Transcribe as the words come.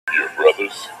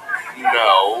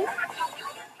No.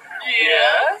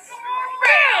 Yes.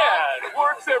 Man,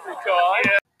 works every time.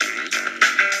 Yeah.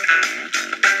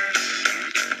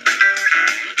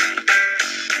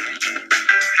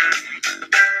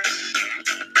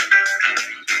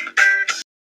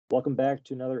 Welcome back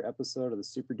to another episode of the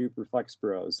Super Duper Flex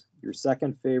Bros, your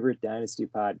second favorite Dynasty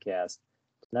podcast.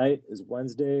 Tonight is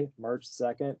Wednesday, March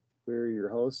 2nd. We're your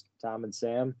hosts, Tom and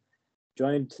Sam,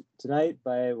 joined tonight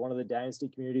by one of the Dynasty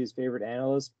community's favorite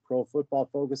analysts, Pro Football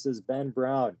Focus's Ben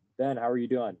Brown. Ben, how are you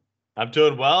doing? I'm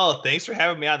doing well. Thanks for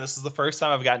having me on. This is the first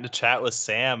time I've gotten to chat with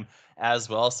Sam as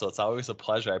well, so it's always a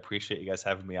pleasure. I appreciate you guys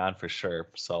having me on for sure.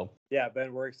 So yeah,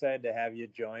 Ben, we're excited to have you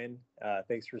join.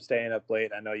 Thanks for staying up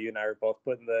late. I know you and I are both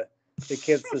putting the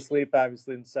kids to sleep,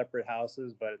 obviously in separate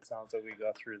houses, but it sounds like we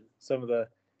go through some of the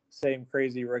same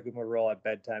crazy rigmarole at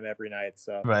bedtime every night.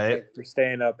 So right, thanks for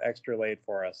staying up extra late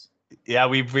for us. Yeah,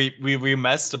 we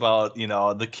messed about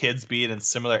the kids being in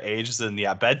similar ages, and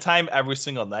bedtime every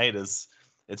single night it's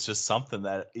just something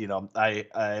that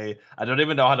I don't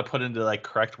even know how to put into like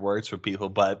correct words for people,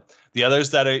 but the others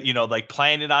that are like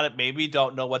planning on it maybe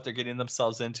don't know what they're getting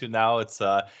themselves into now. It's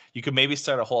you could maybe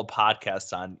start a whole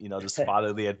podcast on just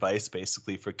fatherly advice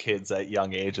basically for kids at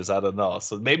young ages. I don't know,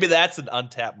 so maybe that's an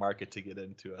untapped market to get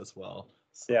into as well.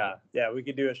 So. Yeah, we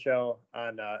could do a show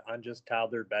on just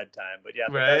toddler bedtime, but yeah,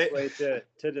 the right? best way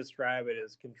to describe it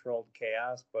is controlled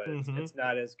chaos, but it's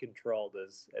not as controlled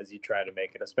as you try to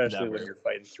make it, especially when you're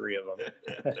fighting three of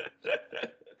them.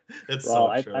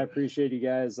 I appreciate you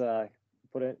guys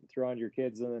throwing your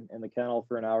kids in the kennel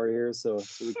for an hour here, so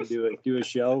we can do a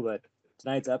show. But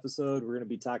tonight's episode, we're going to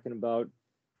be talking about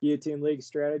Guillotine League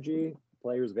strategy,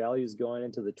 players' values going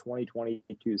into the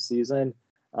 2022 season.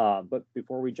 But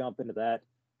before we jump into that,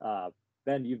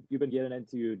 Ben, you've been getting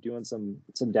into doing some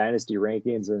dynasty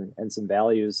rankings and some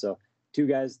values. So two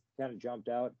guys kind of jumped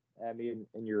out at me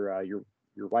in your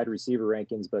wide receiver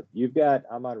rankings, but you've got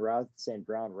Amon-Ra St.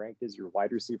 Brown ranked as your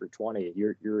wide receiver 20.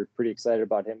 You're pretty excited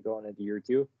about him going into year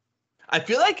two. I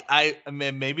feel like I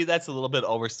mean, maybe that's a little bit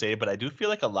overstated, but I do feel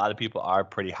like a lot of people are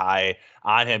pretty high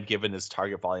on him given his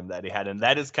target volume that he had. And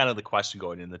that is kind of the question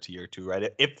going into year two,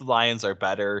 right? If the Lions are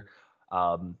better,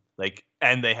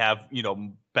 and they have,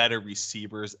 better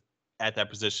receivers at that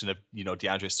position, if,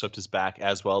 DeAndre Swift is back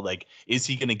as well, is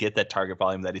he going to get that target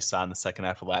volume that he saw in the second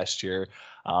half of last year?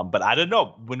 But I don't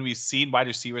know. When we've seen wide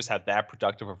receivers have that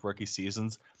productive of rookie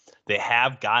seasons, they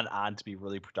have gone on to be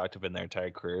really productive in their entire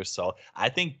careers. So I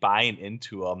think buying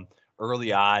into them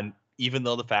early on, even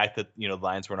though the fact that, the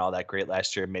Lions weren't all that great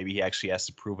last year, maybe he actually has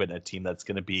to prove it in a team that's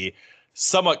going to be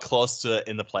somewhat close to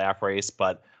in the playoff race.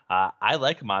 But I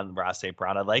like him on Ross St.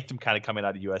 Brown. I liked him kind of coming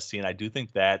out of USC, and I do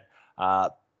think that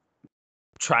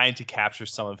trying to capture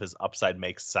some of his upside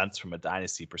makes sense from a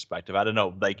dynasty perspective. I don't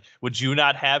know, would you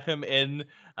not have him in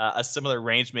a similar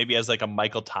range, maybe as like a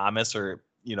Michael Thomas or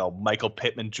Michael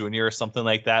Pittman Jr. or something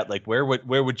like that? Where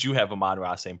would you have him on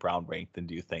Ross St. Brown ranked, then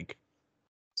do you think?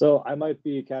 So I might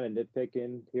be kind of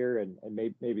nitpicking here, and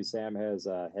maybe Sam has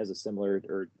a similar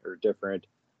or different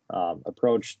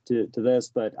approach to this,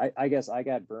 but I guess I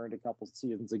got burned a couple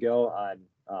seasons ago on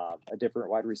a different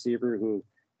wide receiver who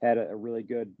had a really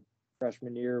good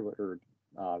freshman year or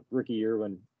rookie year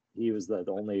when he was the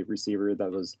only receiver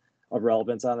that was of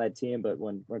relevance on that team. But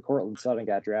when Courtland Sutton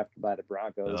got drafted by the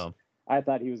Broncos, I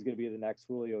thought he was going to be the next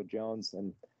Julio Jones.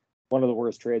 And one of the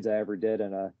worst trades I ever did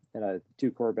in a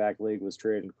two quarterback league was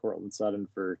trading Courtland Sutton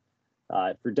for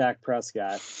Dak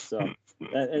Prescott. So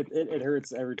it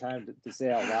hurts every time to say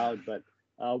out loud, but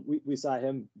we saw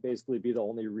him basically be the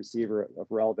only receiver of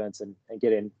relevance and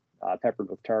getting peppered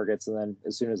with targets. And then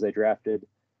as soon as they drafted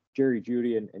Jerry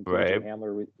Jeudy and KJ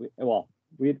Hamler,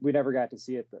 we never got to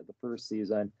see it the first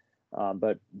season,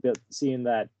 but seeing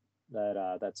that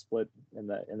split in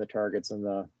the targets in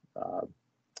the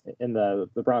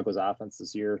Broncos offense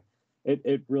this year,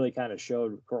 it really kind of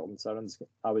showed Courtland Sutton's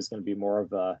always going to be more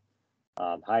of a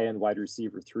high-end wide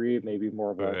receiver 3, maybe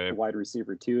more of a wide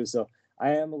receiver 2. So I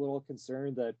am a little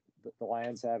concerned that the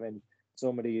Lions having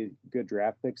so many good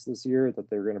draft picks this year that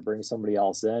they're going to bring somebody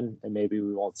else in, and maybe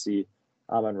we won't see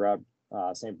Amon-Ra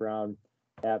St. Brown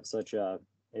have such a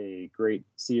great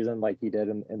season like he did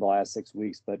in the last 6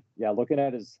 weeks. But yeah, looking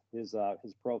at his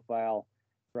profile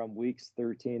from weeks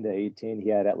 13 to 18, he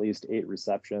had at least 8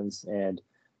 receptions, and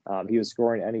he was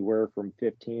scoring anywhere from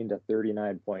 15 to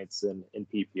 39 points in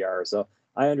PPR. So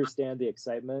I understand the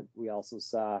excitement. We also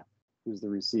saw who's the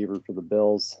receiver for the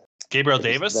Bills. Gabriel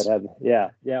Davis?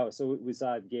 So we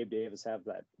saw Gabe Davis have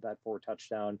that 4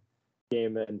 touchdown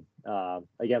game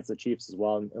against the Chiefs as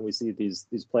well. And we see these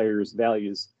players'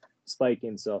 values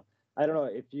spiking. So I don't know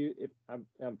if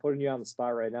I'm putting you on the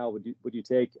spot right now. Would you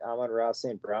take Amon-Ra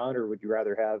St. Brown, or would you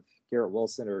rather have Garrett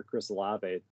Wilson or Chris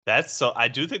Olave? I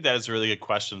do think that is a really good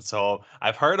question. So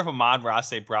I've heard of Amon-Ra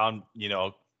St. Brown,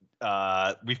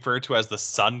 referred to as the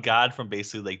sun god from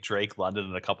basically like Drake London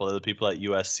and a couple other people at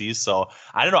USC. So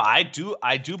I don't know.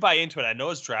 I do buy into it. I know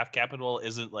his draft capital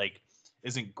isn't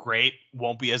great,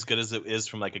 won't be as good as it is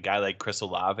from like a guy like Chris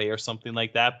Olave or something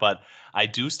like that. But I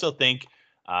do still think,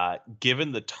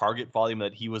 given the target volume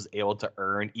that he was able to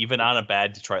earn, even on a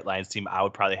bad Detroit Lions team, I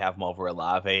would probably have him over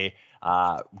Olave.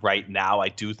 Right now, I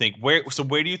do think where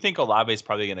do you think Olave is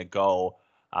probably going to go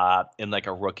in like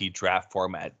a rookie draft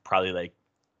format? Probably like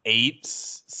 8,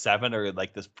 7, or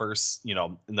like this first,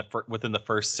 within the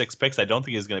first 6 picks. I don't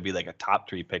think he's going to be like a top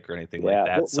 3 pick or anything like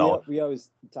that. Well, So we always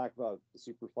talk about the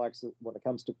super flex when it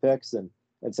comes to picks, and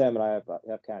Sam and I have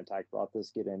kind of talked about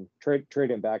this: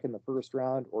 trading back in the first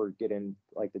round or getting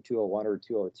like the 201 or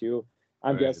 202.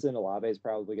 I'm guessing Olave is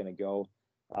probably going to go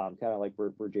kind of like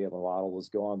where Jalen Waddle was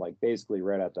going, like basically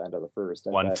right at the end of the first.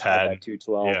 110,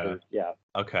 212. Yeah.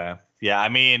 Okay. Yeah. I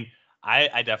mean,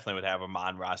 I definitely would have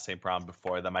Amon-Ra St. Brown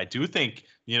before them. I do think,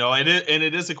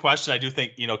 it is a question. I do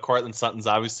think, Cortland Sutton's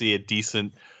obviously a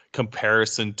decent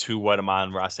comparison to what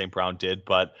Amon-Ra St. Brown did.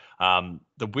 But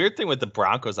the weird thing with the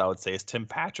Broncos, I would say, is Tim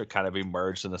Patrick kind of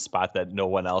emerged in a spot that no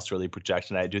one else really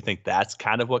projected. And I do think that's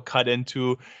kind of what cut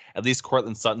into at least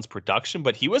Cortland Sutton's production.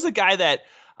 But he was a guy that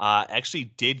actually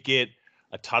did get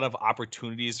a ton of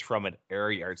opportunities from an air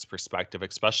yards perspective,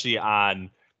 especially on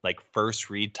like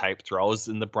first read type throws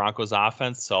in the Broncos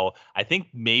offense. So I think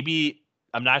maybe,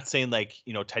 I'm not saying like,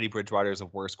 Teddy Bridgewater is a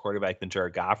worse quarterback than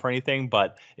Jared Goff or anything,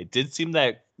 but it did seem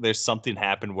that there's something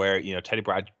happened where, Teddy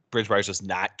Bridgewater is just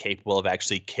not capable of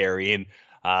actually carrying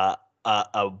a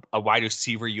wide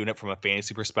receiver unit from a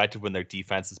fantasy perspective when their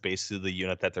defense is basically the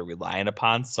unit that they're relying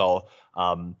upon. So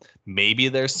maybe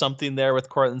there's something there with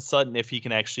Cortland Sutton if he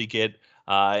can actually get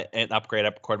an upgrade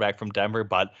up quarterback from Denver.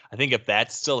 But I think if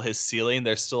that's still his ceiling,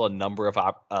 there's still a number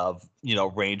of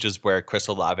ranges where Chris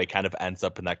Olave kind of ends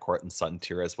up in that Cortland Sutton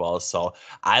tier as well. So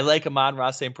I like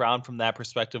Amon-Ra St. Brown from that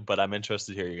perspective, but I'm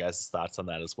interested to hear you guys' thoughts on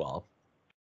that as well.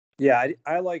 Yeah,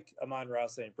 I like Amon-Ra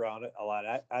St. Brown a lot.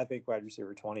 I think wide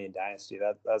receiver 20 in Dynasty,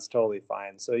 that's totally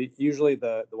fine. So usually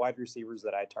the wide receivers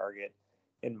that I target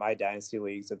in my Dynasty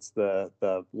leagues, it's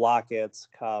the Lockett's,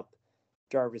 Cup,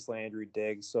 Jarvis Landry,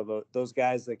 Diggs. So those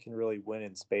guys that can really win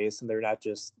in space, and they're not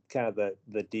just kind of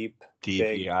the deep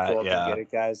big, go up and get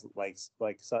it guys like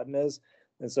Sutton is.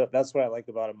 And so that's what I like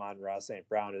about Amon-Ra St.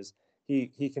 Brown is he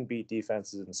can beat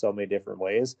defenses in so many different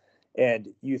ways. And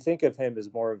you think of him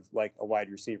as more of like a wide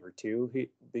receiver too,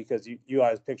 because you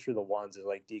always picture the ones as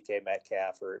like DK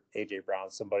Metcalf or AJ Brown,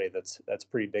 somebody that's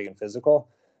pretty big and physical.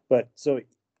 But so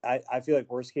I feel like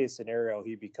worst case scenario,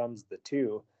 he becomes the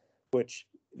 2, which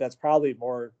that's probably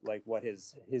more like what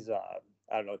his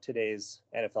I don't know, today's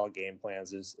NFL game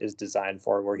plans is designed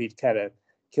for, where he kind of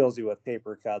kills you with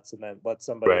paper cuts and then let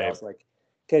somebody else like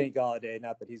Kenny Golladay,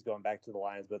 not that he's going back to the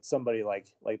Lions, but somebody like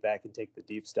that can take the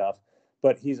deep stuff.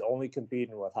 But he's only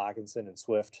competing with Hawkinson and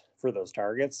Swift for those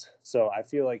targets. So I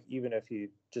feel like even if he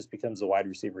just becomes a wide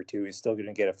receiver 2, he's still going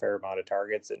to get a fair amount of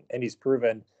targets. And he's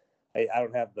proven, I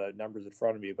don't have the numbers in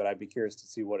front of me, but I'd be curious to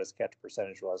see what his catch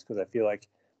percentage was, because I feel like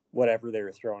whatever they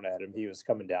were throwing at him, he was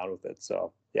coming down with it.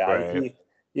 So,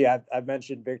 yeah, I've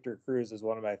mentioned Victor Cruz as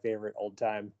one of my favorite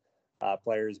old-time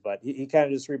players, but he kind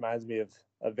of just reminds me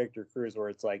of Victor Cruz, where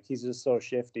it's like he's just so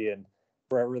shifty, and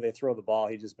wherever they throw the ball,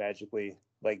 he just magically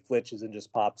like glitches and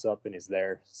just pops up and he's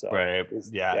there. So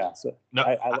So no,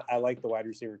 I like the wide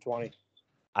receiver 20.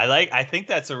 I think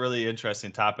that's a really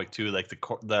interesting topic too, like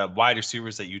the wide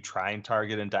receivers that you try and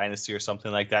target in Dynasty or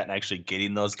something like that, and actually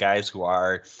getting those guys who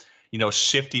are,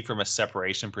 shifty from a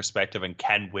separation perspective and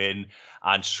can win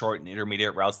on short and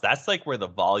intermediate routes. That's like where the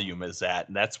volume is at.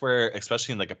 And that's where,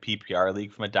 especially in like a PPR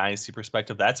league from a Dynasty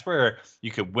perspective, that's where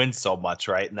you could win so much,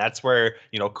 right? And that's where,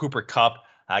 Cooper Kupp,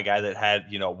 a guy that had,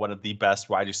 one of the best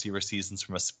wide receiver seasons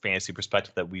from a fantasy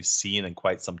perspective that we've seen in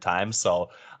quite some time. So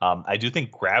I do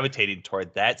think gravitating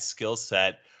toward that skill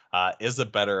set is a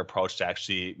better approach to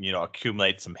actually,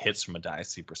 accumulate some hits from a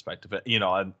dynasty perspective.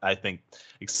 And I think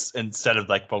instead of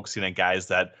like focusing on guys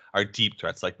that are deep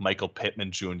threats like Michael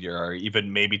Pittman Jr. or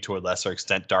even maybe to a lesser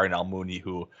extent Darnell Mooney,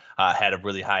 who had a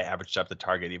really high average depth of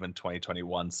target even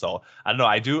 2021. So I don't know.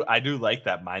 I do like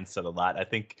that mindset a lot. I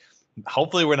think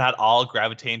hopefully we're not all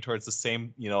gravitating towards the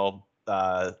same,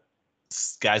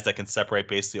 guys that can separate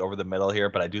basically over the middle here,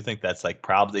 but I do think that's like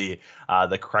probably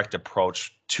the correct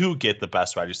approach to get the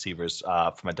best wide receivers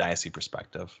from a dynasty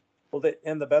perspective. Well,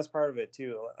 and the best part of it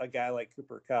too, a guy like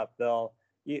Cooper Kupp,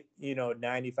 you know,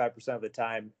 95% of the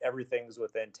time, everything's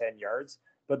within 10 yards.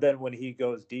 But then when he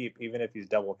goes deep, even if he's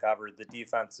double covered, the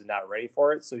defense is not ready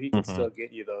for it. So he can still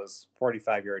get you those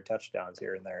 45-yard touchdowns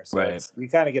here and there. So Right. you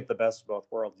kind of get the best of both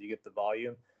worlds. You get the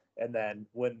volume. And then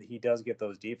when he does get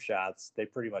those deep shots, they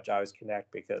pretty much always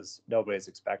connect because nobody's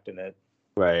expecting it.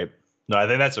 Right. No, I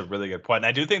think that's a really good point. And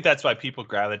I do think that's why people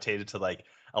gravitated to like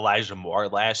Elijah Moore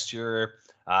last year,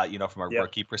 from a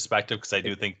rookie perspective, because I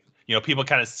do think, people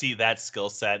kind of see that skill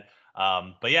set.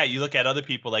 But yeah, you look at other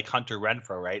people like Hunter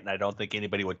Renfrow, right? And I don't think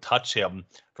anybody would touch him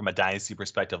from a dynasty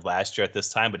perspective last year at this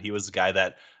time, but he was a guy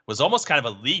that was almost kind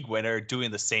of a league winner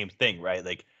doing the same thing, right?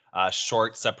 Like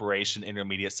short separation,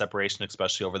 intermediate separation,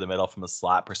 especially over the middle from a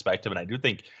slot perspective. And I do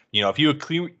think, if you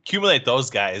accumulate those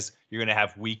guys, you're going to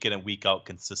have week in and week out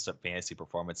consistent fantasy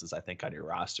performances, I think, on your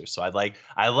roster. So I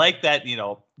like that,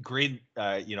 green,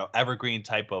 evergreen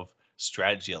type of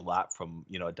strategy a lot from,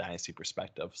 a dynasty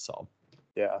perspective. So.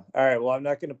 Yeah. All right. Well, I'm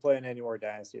not going to play in any more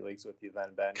dynasty leagues with you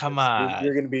then, Ben. Come on.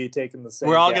 You're going to be taking the same.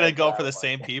 We're all going to go for the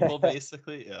same people,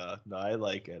 basically. Yeah. No, I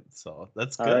like it. So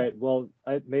that's good. All right. Well,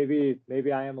 maybe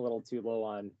I am a little too low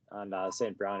on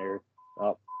St. Brown here.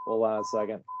 Oh, hold on a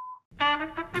second.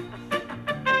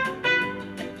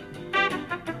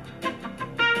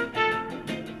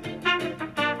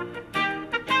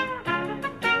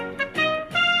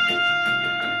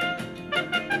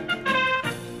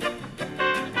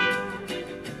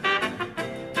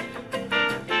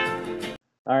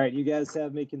 All right, you guys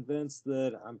have me convinced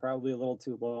that I'm probably a little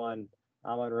too low on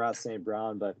Amon-Ra St.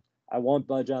 Brown, but I won't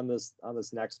budge on this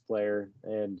next player.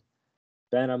 And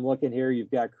Ben, I'm looking here. You've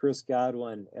got Chris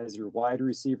Godwin as your wide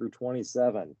receiver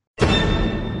 27.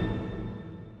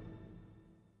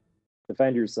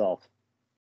 Defend yourself.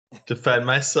 Defend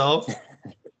myself?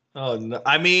 Oh no!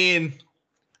 I mean,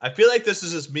 I feel like this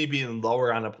is just me being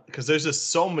lower on because there's just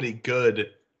so many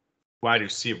good wide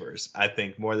receivers. I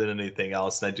think more than anything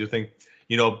else, and I do think.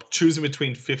 Choosing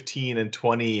between 15 and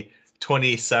 20,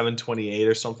 27, 28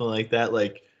 or something like that,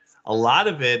 like a lot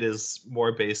of it is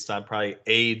more based on probably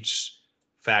age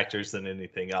factors than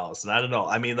anything else. And I don't know.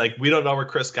 I mean, like we don't know where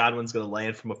Chris Godwin's going to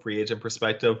land from a free agent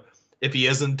perspective. If he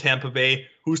is in Tampa Bay,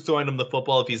 who's throwing him the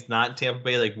football? If he's not in Tampa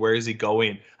Bay, like where is he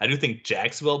going? I do think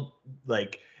Jacksonville,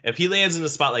 like if he lands in a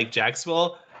spot like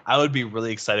Jacksonville, I would be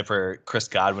really excited for Chris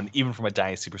Godwin, even from a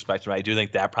dynasty perspective. I do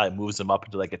think that probably moves him up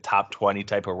into like a top 20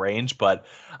 type of range. But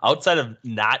outside of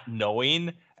not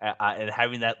knowing and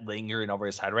having that lingering over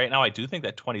his head right now, I do think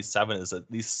that 27 is at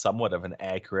least somewhat of an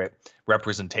accurate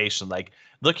representation. Like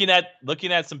looking at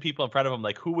some people in front of him,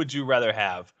 like who would you rather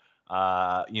have?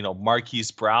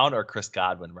 Marquise Brown or Chris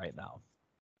Godwin right now?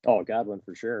 Oh, Godwin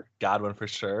for sure. Godwin for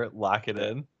sure. Lock it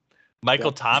in.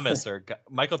 Michael Thomas or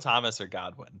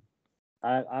Godwin.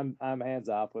 I'm hands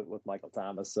off with Michael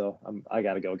Thomas, so I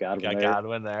got to go Godwin. Got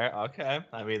Godwin there. Okay.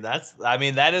 I mean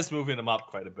that is moving him up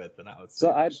quite a bit. Then I would say.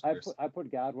 So I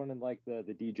put Godwin in like the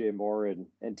DJ Moore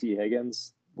and T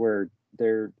Higgins, where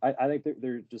I think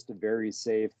they're just a very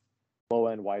safe low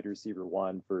end wide receiver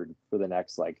one for the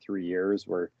next like 3 years.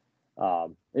 Where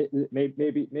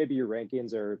maybe your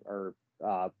rankings are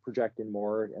projecting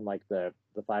more in like the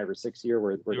 5 or 6 year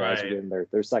where guys are getting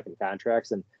their second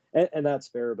contracts and that's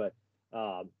fair, but.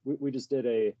 We just did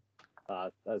a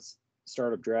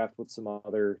startup draft with some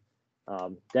other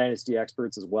dynasty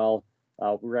experts as well.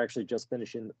 We're actually just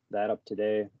finishing that up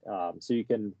today. So you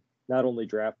can not only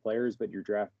draft players, but you're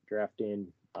drafting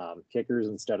kickers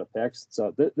instead of picks.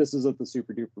 So this is at the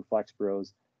Super Duper Flex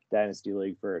Bros Dynasty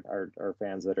League for our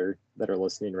fans that are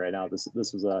listening right now. This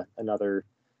was another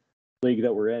league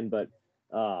that we're in, but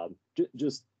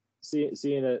just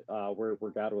seeing it where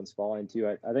Godwin's falling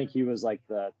to, I think he was like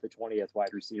the 20th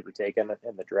wide receiver taken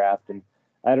in the draft, and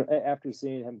after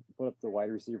seeing him put up the wide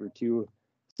receiver 2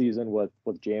 season with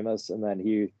Jameis, and then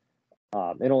he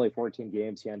in only 14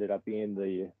 games he ended up being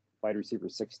the wide receiver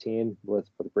 16 with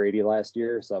Brady last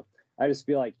year. So I just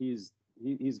feel like he's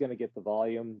going to get the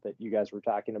volume that you guys were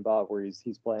talking about, where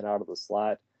he's playing out of the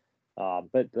slot.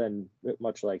 But then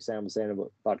much like Sam was saying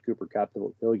about Cooper Kupp,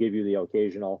 he'll give you the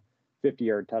occasional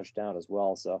 50-yard touchdown as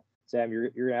well. So Sam, you're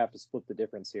gonna have to split the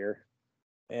difference here.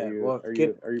 Yeah. Are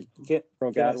you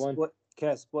pro Godwin? Can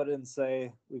I split it and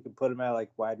say we can put him at like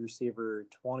wide receiver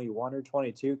 21 or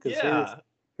 22? Because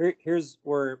here's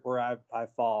where I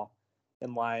fall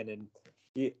in line.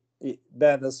 And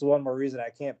Ben, this is one more reason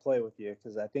I can't play with you,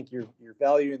 because I think you're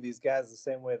valuing these guys the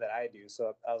same way that I do.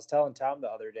 So I was telling Tom the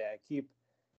other day, I keep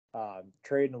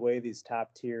trading away these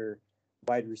top tier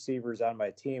wide receivers on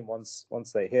my team once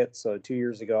they hit. So 2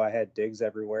 years ago I had Diggs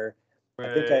everywhere.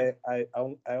 Right. I think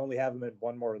I only have him in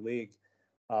one more league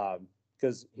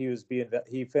because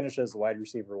he finished as a wide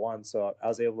receiver 1, so I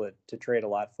was able to trade a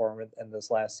lot for him in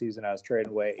this last season. I was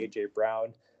trading away AJ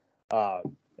Brown,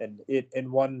 and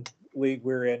in one league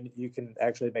we're in, you can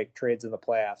actually make trades in the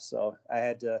playoffs. So I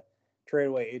had to trade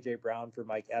away AJ Brown for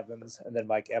Mike Evans, and then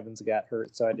Mike Evans got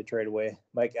hurt, so I had to trade away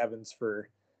Mike Evans for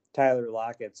Tyler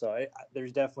Lockett. So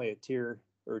there's definitely a tier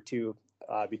or two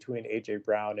between AJ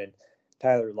Brown and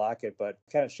Tyler Lockett. But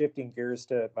kind of shifting gears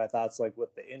to my thoughts, like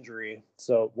with the injury.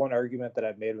 So one argument that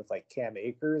I've made with like Cam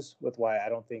Akers, with why I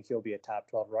don't think he'll be a top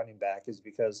 12 running back, is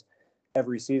because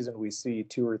every season we see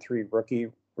 2 or 3 rookie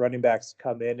running backs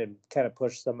come in and kind of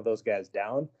push some of those guys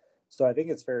down. So I think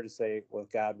it's fair to say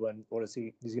with Godwin, what is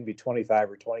he? He's going to be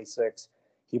 25 or 26.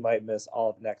 He might miss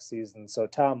all of next season. So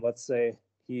Tom, let's say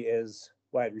he is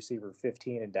wide receiver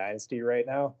 15 in Dynasty right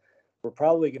now. We're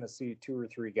probably going to see 2 or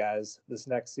 3 guys this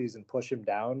next season push him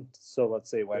down. So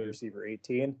let's say wide receiver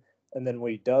 18. And then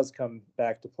when he does come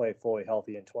back to play fully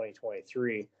healthy in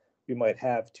 2023, we might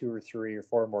have 2 or 3 or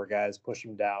 4 more guys push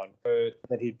him down. Right.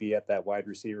 Then he'd be at that wide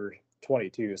receiver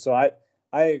 22. So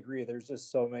I agree. There's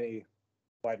just so many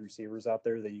wide receivers out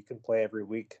there that you can play every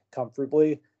week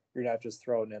comfortably. You're not just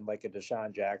throwing in like a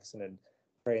Deshaun Jackson and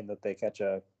praying that they catch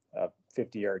a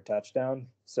 50-yard touchdown.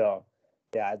 So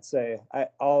yeah, I'd say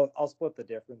I'll split the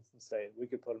difference and say we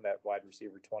could put him at wide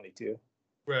receiver 22.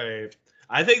 Right.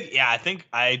 I think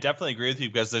I definitely agree with you,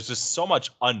 because there's just so much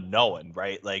unknown,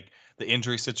 right? Like the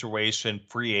injury situation,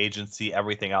 free agency,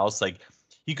 everything else. Like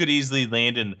he could easily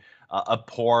land in a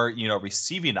poor,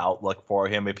 receiving outlook for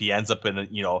him if he ends up in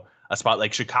a spot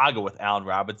like Chicago with Allen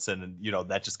Robinson, and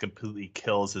that just completely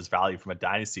kills his value from a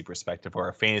dynasty perspective or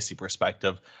a fantasy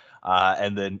perspective.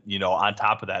 And then on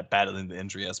top of that, battling the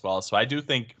injury as well. So I do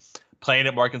think playing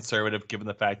it more conservative, given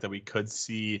the fact that we could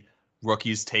see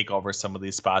rookies take over some of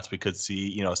these spots. We could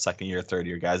see, second year, third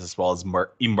year guys as well as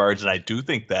emerge. And I do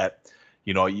think that,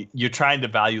 you're trying to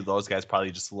value those guys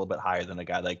probably just a little bit higher than a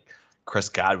guy like Chris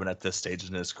Godwin at this stage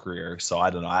in his career. So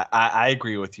I don't know. I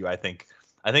agree with you. I think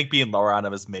being lower on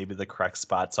him is maybe the correct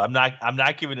spot. So I'm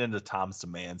not giving in to Tom's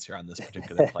demands here on this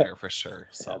particular player for sure.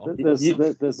 So Yeah,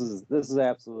 this is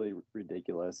absolutely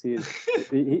ridiculous. He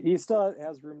still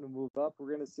has room to move up.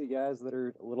 We're going to see guys that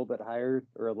are a little bit higher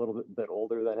or a little bit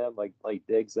older than him, like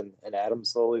Diggs and Adams,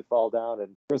 slowly fall down.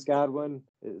 And Chris Godwin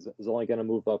is only going to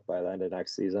move up by the end of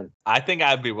next season. I think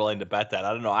I'd be willing to bet that.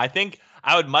 I don't know. I think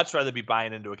I would much rather be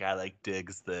buying into a guy like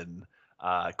Diggs than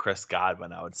Chris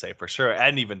Godwin, I would say for sure,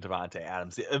 and even Devontae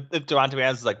Adams. If Devontae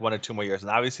Adams is like 1 or 2 more years,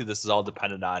 and obviously this is all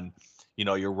dependent on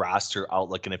your roster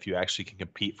outlook and if you actually can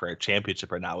compete for a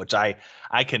championship or not, which I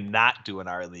cannot do in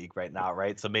our league right now,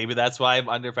 right? So maybe that's why I'm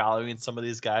undervaluing some of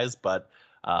these guys, but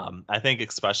I think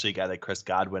especially a guy like Chris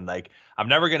Godwin, like I'm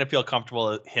never going to feel comfortable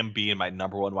with him being my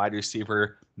number 1 wide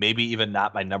receiver, maybe even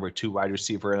not my number 2 wide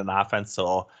receiver in an offense.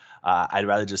 So I'd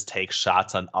rather just take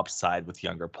shots on upside with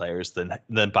younger players than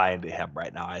buy into him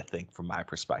right now, I think, from my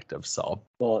perspective. So,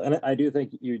 well, and I do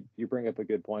think you bring up a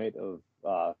good point of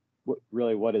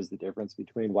what is the difference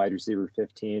between wide receiver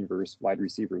 15 versus wide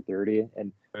receiver 30.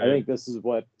 And right. I think this is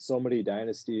what so many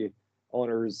dynasty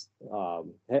owners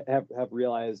have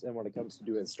realized. And when it comes to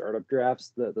doing startup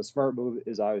drafts, the smart move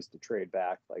is always to trade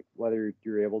back, like whether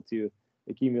you're able to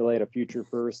accumulate a future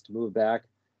first, move back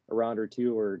a round or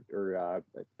 2, or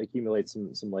accumulate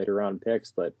some later round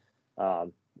picks. But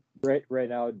right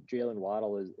now, Jalen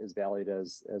Waddle is valued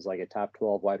as like a top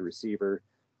 12 wide receiver,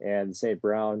 and St.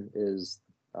 Brown is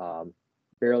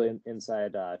barely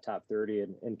inside top 30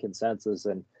 in consensus.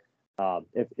 And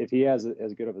if he has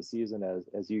as good of a season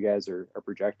as you guys are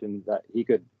projecting, that he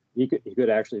could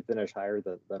actually finish higher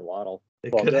than Waddle.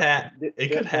 It could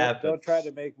happen. Don't try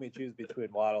to make me choose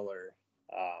between Waddle or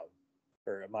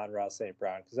Amon-Ra St.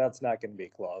 Brown, because that's not going to be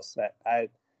close. I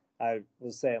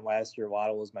was saying last year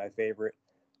Waddle was my favorite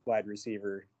wide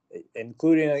receiver,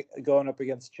 including going up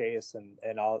against Chase,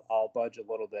 and I'll budge a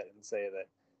little bit and say that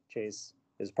Chase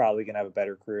is probably going to have a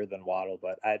better career than Waddle,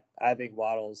 but I think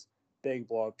Waddle's big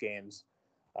blow-up games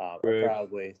are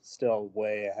probably still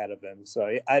way ahead of him.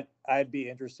 So I'd be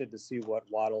interested to see what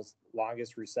Waddle's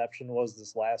longest reception was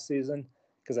this last season,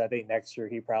 because I think next year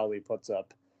he probably puts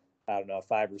up, I don't know,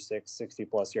 5 or 6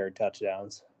 60-plus yard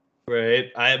touchdowns.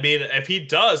 Right. I mean, if he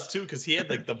does too, because he had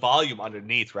like the volume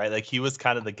underneath, right? Like he was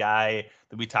kind of the guy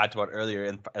that we talked about earlier,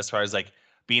 and as far as like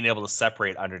being able to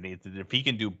separate underneath. And if he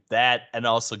can do that and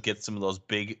also get some of those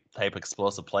big type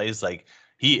explosive plays, like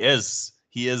he is,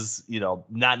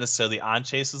 not necessarily on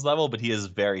Chase's level, but he is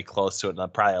very close to it,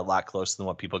 and probably a lot closer than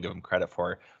what people give him credit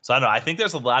for. So I don't know. I think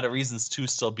there's a lot of reasons to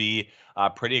still be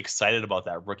pretty excited about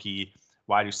that rookie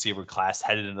wide receiver class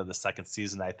headed into the second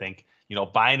season. I think,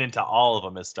 buying into all of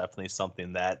them is definitely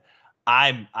something that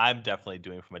I'm definitely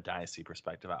doing from a dynasty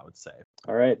perspective, I would say.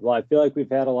 All right. Well, I feel like we've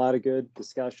had a lot of good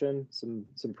discussion, some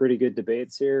pretty good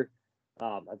debates here.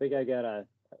 I think I gotta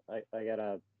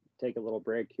take a little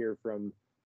break here from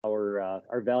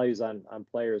our values on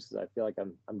players because I feel like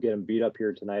I'm getting beat up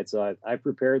here tonight. So I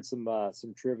prepared some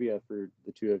trivia for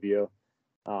the two of you.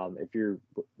 If you're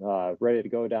ready to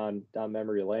go down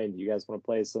memory lane, you guys want to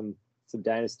play some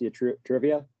dynasty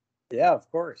trivia? Yeah, of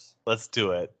course. Let's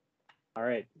do it. All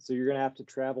right. So you're gonna have to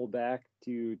travel back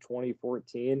to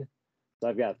 2014. So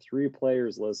I've got 3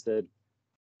 players listed.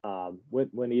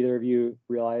 When either of you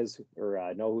realize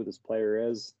or know who this player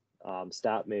is,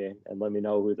 stop me and let me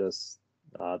know who this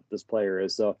player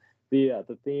is. So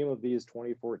the theme of these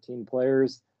 2014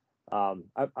 players,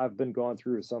 I've been going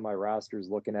through some of my rosters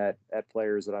looking at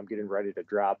players that I'm getting ready to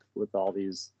drop with all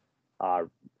these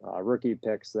rookie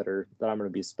picks that I'm going to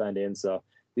be spending. So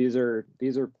these are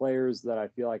players that I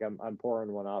feel like I'm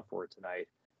pouring one out for tonight.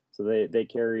 So they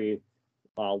carry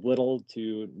little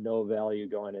to no value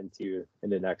going into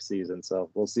next season. So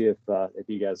we'll see if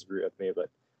you guys agree with me. But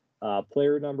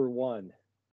player number 1,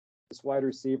 this wide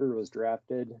receiver was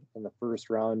drafted in the first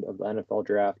round of the NFL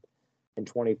draft in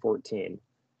 2014.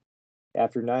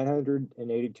 After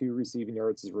 982 receiving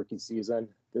yards his rookie season,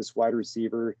 this wide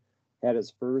receiver had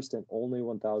his first and only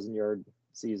 1,000-yard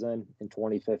season in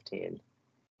 2015.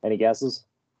 Any guesses?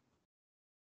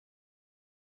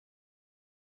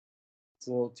 It's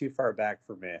a little too far back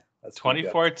for me. That's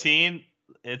 2014.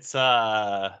 It's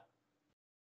man,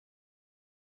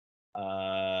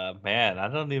 I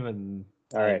don't even.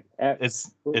 All right. It's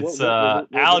we'll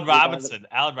Allen Robinson,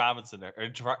 or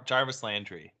Jarvis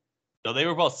Landry. No, they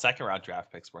were both second-round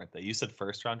draft picks, weren't they? You said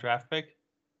first-round draft pick.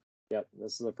 Yep,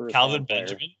 this is the first. Calvin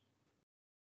Benjamin.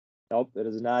 Nope, it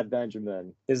is not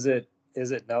Benjamin. Is it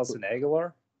Nelson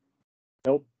Aguilar?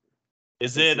 Nope.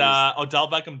 Is it Odell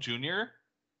Beckham Jr.?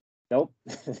 Nope.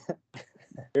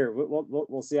 Here,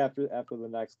 we'll see after the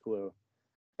next clue.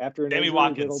 After an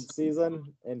injury-riddled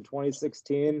season in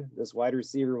 2016, this wide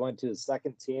receiver went to his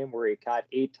second team where he caught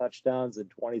 8 touchdowns in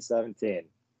 2017.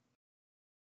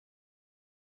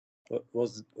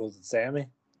 Was it Sammy?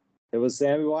 It was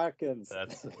Sammy Watkins.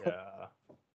 That's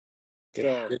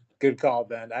yeah. Good call,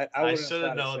 Ben. I should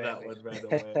have known that one right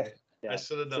away. Yeah. I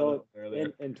should have known that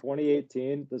earlier. In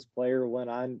 2018, this player went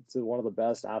on to one of the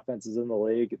best offenses in the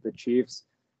league, the Chiefs.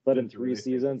 But in 3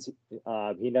 seasons,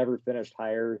 he never finished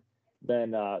higher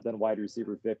than wide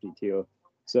receiver 52.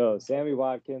 So Sammy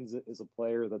Watkins is a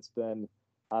player that's been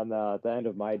on the end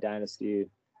of my dynasty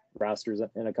rosters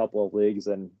in a couple of leagues,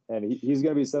 and he's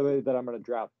going to be somebody that I'm going to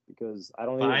drop because I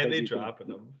don't even think dropping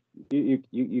him.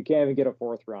 You can't even get a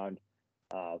 4th round.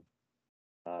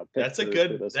 That's a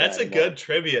good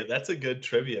trivia. That's a good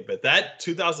trivia. But that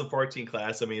 2014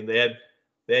 class, I mean, they had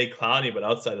Clowney, but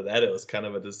outside of that, it was kind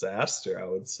of a disaster, I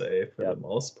would say, for the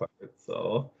most part.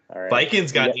 So right.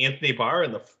 Vikings got Anthony Barr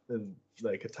in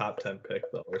like a top 10 pick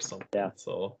though, or something. Yeah.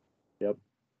 So. Yep.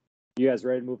 You guys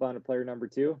ready to move on to player number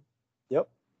 2? Yep.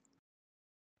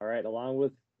 All right. Along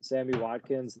with Sammy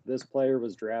Watkins, this player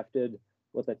was drafted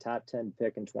with a top 10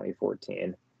 pick in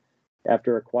 2014.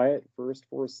 After a quiet first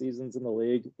 4 seasons in the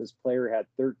league, this player had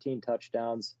 13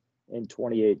 touchdowns in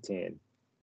 2018.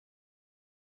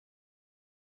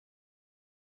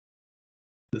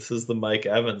 This is the Mike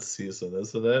Evans season,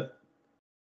 isn't it?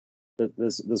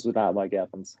 This was not Mike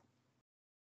Evans.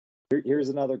 Here's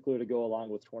another clue to go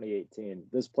along with 2018.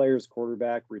 This player's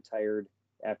quarterback retired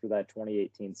after that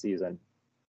 2018 season,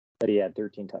 but he had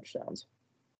 13 touchdowns.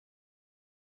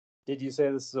 Did you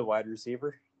say this is a wide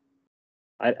receiver?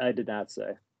 I did not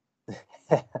say.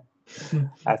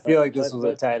 I feel like this was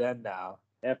a tight end now.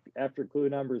 After clue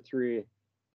number 3,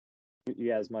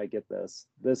 you guys might get this.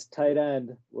 This tight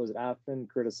end was often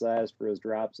criticized for his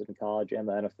drops in college and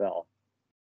the NFL.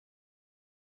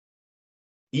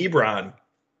 Ebron.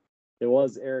 It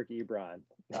was Eric Ebron.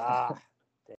 The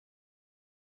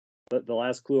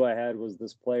last clue I had was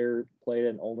this player played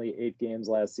in only 8 games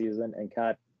last season and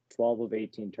caught 12 of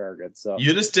 18 targets. So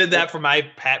you just did that for my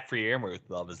Pat Freiermuth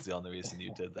love is the only reason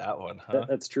you did that one, huh?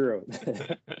 That's true.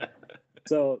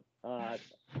 So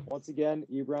once again,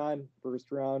 Ebron, first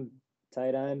round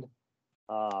tight end.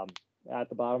 At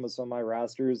the bottom of some of my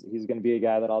rosters, he's going to be a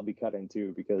guy that I'll be cutting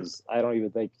too because I don't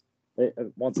even think.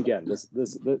 Once again, this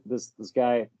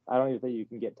guy, I don't even think you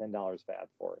can get $10 fab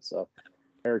for it. So,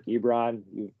 Eric Ebron,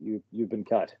 you've been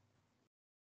cut.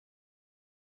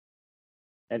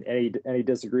 And any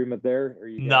disagreement there? Or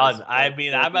you none. I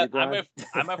mean, I'm a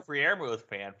Freiermuth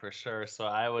fan for sure, so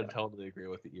I would totally agree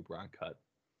with the Ebron cut.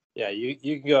 Yeah, you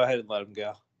can go ahead and let him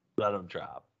go. Let him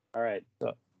drop. All right.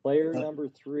 So player number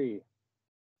 3.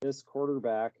 This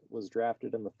quarterback was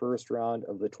drafted in the first round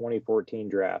of the 2014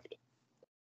 draft.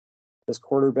 This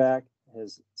quarterback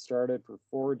has started for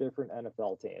 4 different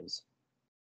NFL teams.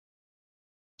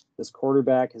 This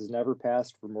quarterback has never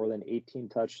passed for more than 18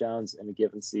 touchdowns in a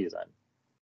given season.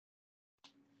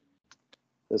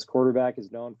 This quarterback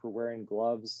is known for wearing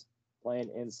gloves,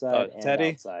 playing inside and Teddy?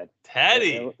 outside.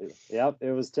 Teddy. Yep,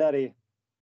 it was Teddy.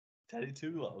 Teddy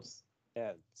Two Gloves.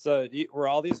 Yeah. So were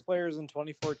all these players in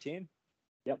 2014?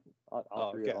 Yep,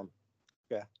 all 3 of them.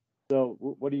 Okay. So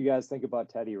what do you guys think about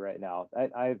Teddy right now?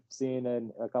 I've seen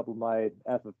in a couple of my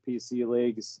FFPC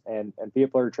leagues, and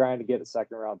people are trying to get a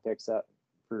second-round picks up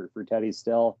for Teddy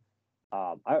still.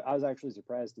 I was actually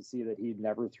surprised to see that he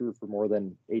never threw for more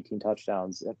than 18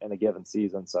 touchdowns in a given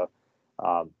season. So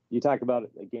you talk about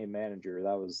a game manager.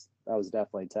 That was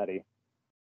definitely Teddy.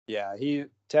 Yeah,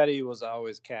 Teddy was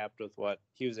always capped with what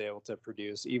he was able to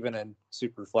produce, even in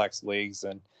super flex leagues.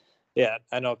 And yeah,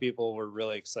 I know people were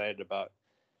really excited about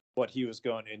what he was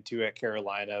going into at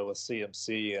Carolina with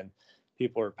CMC, and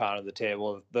people were pounding the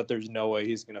table that there's no way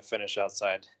he's going to finish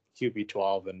outside QB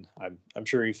 12, and I'm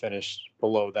sure he finished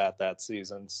below that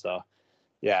season. So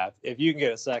yeah, if you can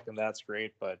get a second, that's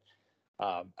great. But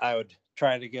I would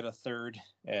try to get a third,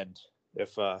 and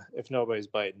if nobody's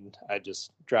biting, I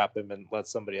just drop him and let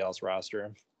somebody else roster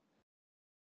him.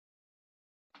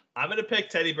 I'm gonna pick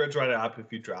Teddy Bridgewater up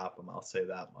if you drop him. I'll say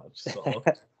that much. So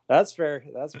That's fair.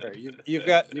 That's fair. You've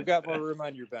got more room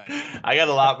on your bench. I got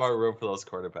a lot more room for those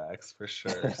quarterbacks for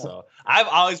sure. So I've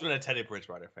always been a Teddy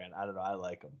Bridgewater fan. I don't know. I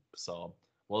like him. So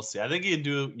we'll see. I think he can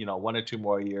do 1 or 2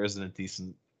 more years in a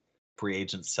decent free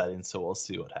agent setting. So we'll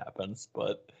see what happens.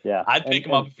 But yeah, I'd pick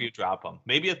him up if you drop him.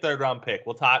 Maybe a 3rd round pick.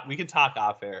 We'll talk. We can talk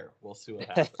off air. We'll see what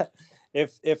happens.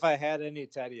 If I had any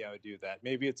Teddy, I would do that.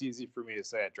 Maybe it's easy for me to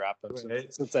say I dropped him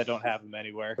since I don't have him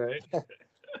anywhere.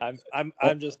 Right.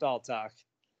 I'm just all talk.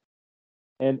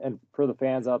 And for the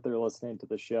fans out there listening to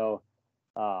the show,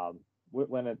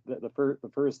 when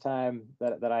the first time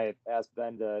that I asked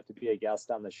Ben to be a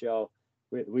guest on the show,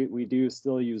 we do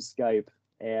still use Skype,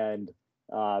 and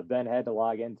Ben had to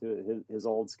log into his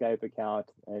old Skype account.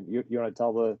 And you want to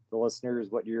tell the listeners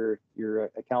what your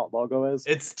account logo is?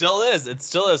 It still is.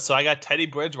 So I got Teddy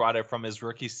Bridgewater from his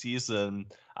rookie season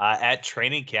at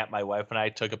training camp. My wife and I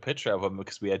took a picture of him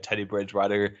because we had Teddy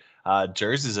Bridgewater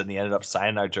jerseys, and he ended up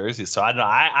signing our jerseys. So I don't know.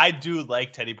 I do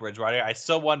like Teddy Bridgewater. I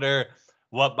still wonder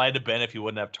what might have been if he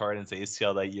wouldn't have torn his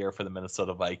ACL that year for the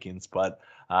Minnesota Vikings. But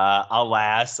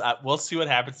alas, we'll see what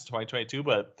happens in 2022.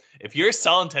 But if you're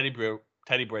selling Teddy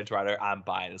Bridgewater, I'm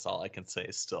buying is all I can say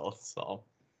still. So.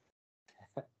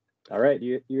 All right,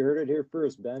 you heard it here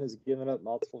first. Ben is giving up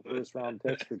multiple 1st-round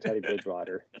picks for Teddy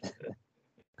Bridgewater.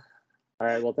 All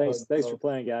right, well, thanks for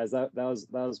playing, guys. That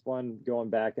was fun going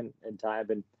back in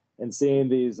time and seeing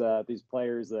these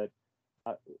players that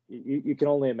you can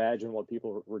only imagine what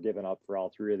people were giving up for all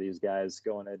 3 of these guys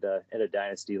going into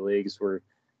dynasty leagues where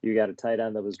you got a tight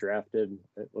end that was drafted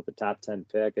with the top 10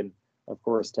 pick, and of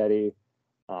course Teddy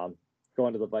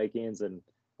going to the Vikings, and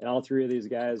all 3 of these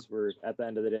guys were at the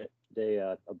end of the day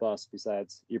a bust.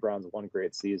 Besides Ebron's one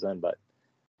great season, but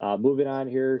moving on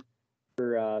here.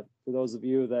 For those of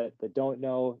you that don't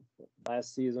know,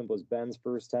 last season was Ben's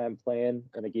first time playing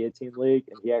in a guillotine league,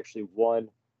 and he actually won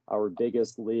our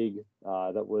biggest league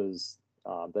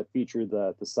that featured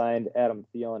the signed Adam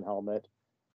Thielen helmet.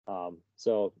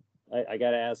 So I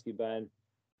got to ask you, Ben,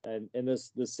 and in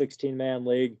this 16-man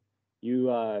league,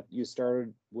 you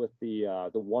started with the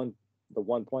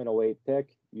 1.08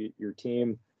 pick. Your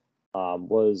team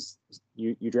was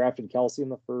you drafted Kelsey in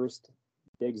the 1st,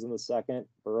 Diggs in the 2nd,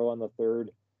 Burrow in the 3rd,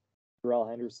 Darrell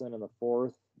Henderson in the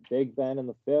 4th, Big Ben in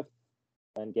the 5th,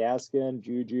 and Gaskin,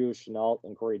 Juju, Chenault,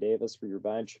 and Corey Davis for your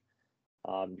bench.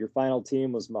 Your final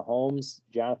team was Mahomes,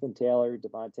 Jonathan Taylor,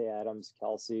 Devontae Adams,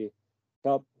 Kelsey,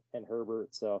 Kupp, and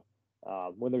Herbert. So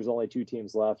when there's only 2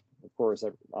 teams left, of course,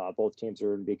 both teams are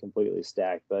going to be completely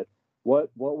stacked. But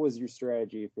what was your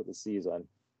strategy for the season?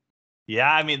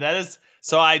 Yeah, I mean, that is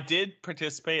so. I did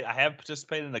participate. I have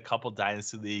participated in a couple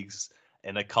dynasty leagues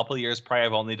in a couple of years prior.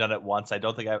 I've only done it once. I've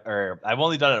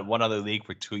only done it in one other league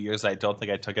for 2 years. I don't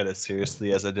think I took it as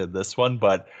seriously as I did this one,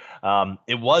 but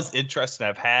it was interesting.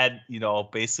 I've had,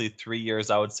 basically 3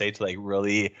 years, I would say, to like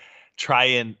really try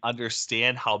and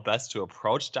understand how best to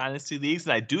approach dynasty leagues.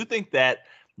 And I do think that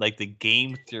like the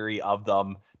game theory of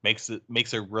them makes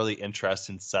a really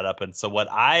interesting setup. And so what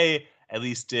I at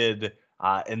least did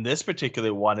in this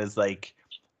particular one is like,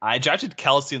 I drafted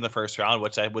Kelsey in the 1st round,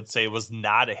 which I would say was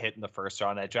not a hit in the 1st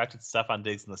round. I drafted Stephon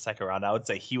Diggs in the 2nd round. I would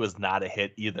say he was not a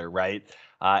hit either, right?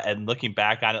 And looking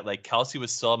back on it, like Kelsey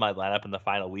was still in my lineup in the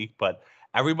final week, but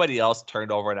everybody else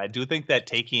turned over. And I do think that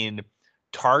taking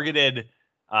targeted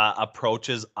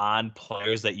approaches on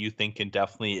players that you think can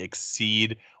definitely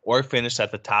exceed or finish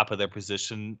at the top of their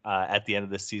position at the end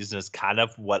of the season is kind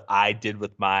of what I did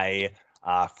with my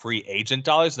free agent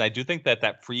dollars. And I do think that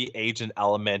that free agent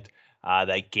element,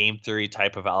 that game theory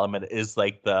type of element, is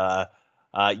like the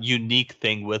unique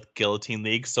thing with guillotine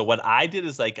leagues. So what I did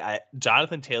is like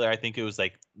Jonathan Taylor, I think it was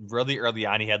like really early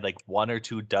on, he had like 1 or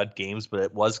 2 dud games, but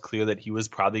it was clear that he was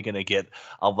probably going to get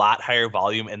a lot higher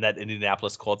volume in that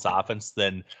Indianapolis Colts offense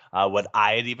than what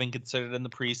I had even considered in the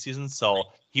preseason. So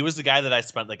he was the guy that I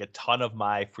spent like a ton of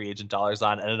my free agent dollars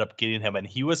on, ended up getting him, and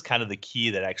he was kind of the key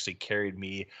that actually carried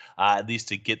me at least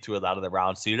to get through a lot of the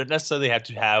rounds. So you don't necessarily have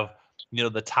to have, you know,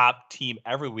 the top team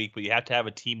every week, but you have to have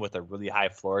a team with a really high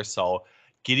floor. So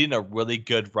getting a really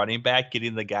good running back,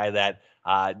 getting the guy that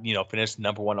finished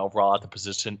number 1 overall at the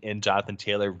position in Jonathan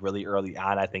Taylor really early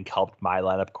on, I think helped my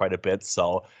lineup quite a bit.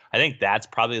 So I think that's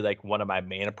probably like one of my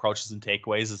main approaches and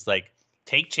takeaways is like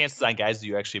take chances on guys that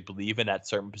you actually believe in at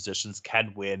certain positions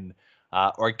can win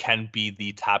or can be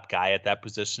the top guy at that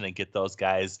position, and get those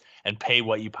guys and pay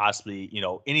what you possibly,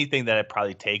 anything that it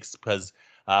probably takes, because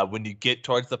when you get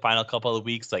towards the final couple of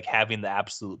weeks, like having the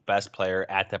absolute best player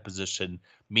at that position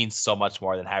means so much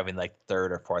more than having like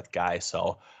 3rd or 4th guy.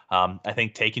 So I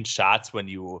think taking shots when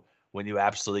you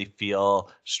absolutely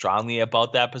feel strongly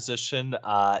about that position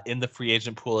in the free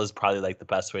agent pool is probably like the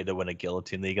best way to win a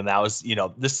guillotine league. And that was,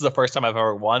 this is the first time I've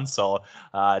ever won. So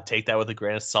take that with a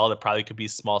grain of salt. It probably could be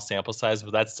small sample size,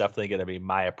 but that's definitely going to be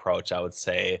my approach, I would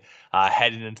say,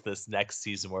 heading into this next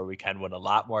season where we can win a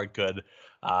lot more good,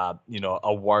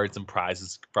 awards and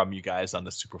prizes from you guys on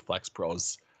the Superflex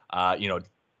Pros,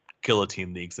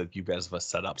 guillotine leagues that you guys have us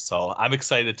set up. So I'm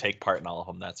excited to take part in all of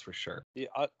them. That's for sure. Yeah,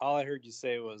 all I heard you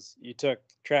say was you took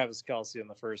Travis Kelsey in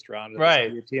the first round of Right.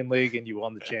 the guillotine league and you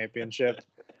won the championship.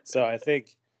 So I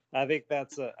think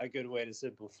that's a good way to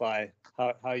simplify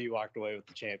how you walked away with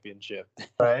the championship.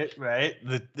 Right.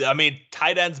 I mean,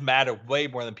 tight ends matter way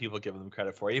more than people give them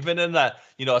credit for. Even in the,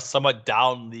 a somewhat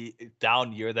down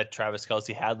year that Travis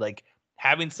Kelsey had, like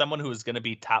having someone who is going to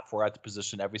be top 4 at the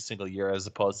position every single year, as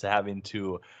opposed to having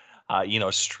to,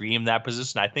 stream that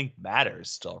position, I think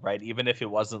matters still, right? Even if it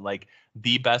wasn't like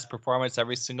the best performance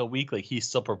every single week, like he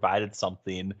still provided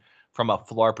something from a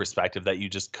floor perspective that you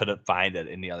just couldn't find at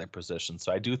any other position.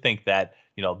 So I do think that,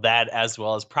 that as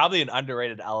well is probably an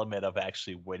underrated element of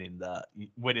actually winning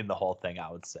the whole thing, I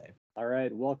would say. All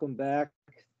right, welcome back.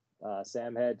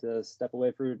 Sam had to step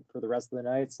away for the rest of the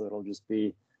night, so it'll just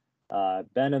be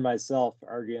Ben and myself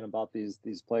arguing about these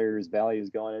players' values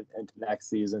going into next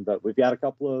season. But we've got a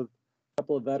couple of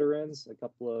veterans, a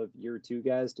couple of year 2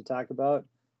 guys to talk about,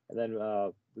 and then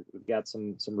we've got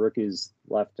some rookies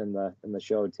left in the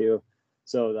show too.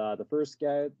 So the first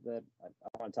guy that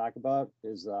I want to talk about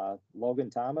is Logan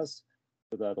Thomas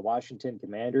for the Washington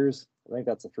Commanders. I think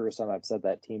that's the first time I've said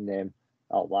that team name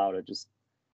out loud. It just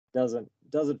doesn't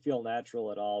feel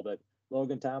natural at all. But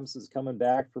Logan Thomas is coming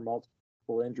back for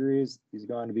multiple injuries. He's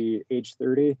going to be age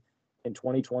 30 in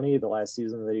 2020, the last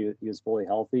season that he was fully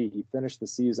healthy. He finished the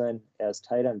season as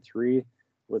tight end 3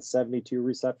 with 72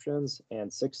 receptions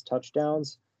and 6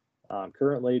 touchdowns.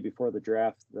 Currently, before the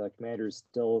draft, the Commanders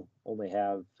still only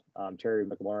have Terry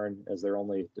McLaurin as their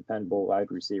only dependable wide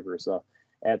receiver. So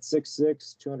at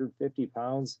 6'6", 250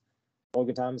 pounds,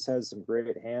 Logan Thomas has some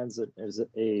great hands and is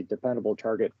a dependable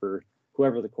target for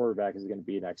whoever the quarterback is going to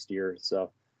be next year. So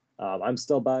I'm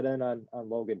still bought in on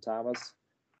Logan Thomas.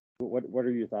 What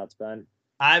are your thoughts, Ben?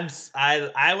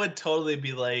 I would totally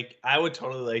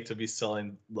like to be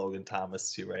selling Logan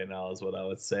Thomas to you right now, is what I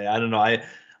would say. I don't know.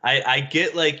 I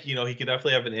get like, he could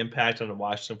definitely have an impact on the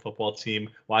Washington football team,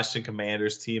 Washington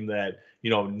Commanders team that,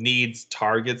 needs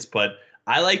targets, but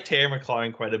I like Terry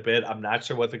McLaurin quite a bit. I'm not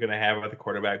sure what they're going to have at the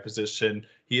quarterback position.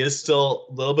 He is still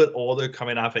a little bit older,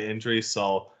 coming off an injury.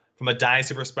 So from a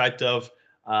dynasty perspective,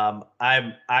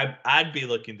 I'd be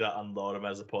looking to unload him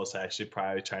as opposed to actually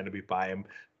probably trying to be buy him.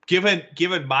 Given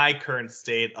my current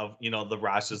state of the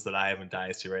rosters that I have in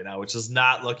Dynasty right now, which is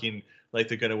not looking like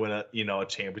they're going to win a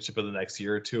championship in the next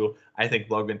year or two, I think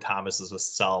Logan Thomas is a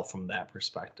sell from that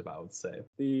perspective, I would say.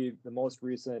 The most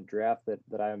recent draft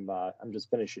that I'm just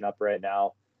finishing up right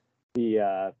now,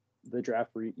 the draft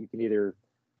where you can either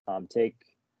take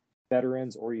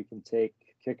veterans or you can take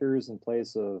kickers in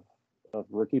place of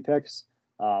rookie picks.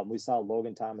 We saw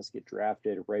Logan Thomas get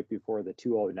drafted right before the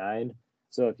 209.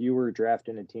 So if you were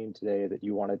drafting a team today that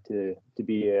you wanted to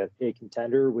be a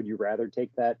contender, would you rather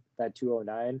take that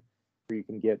 209 where you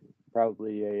can get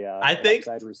probably an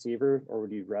outside receiver, or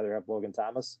would you rather have Logan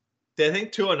Thomas? I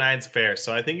think 209 is fair.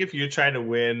 So I think if you're trying to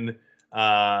win,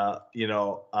 a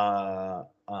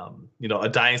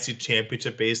dynasty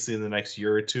championship basically in the next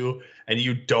year or two, and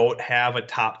you don't have a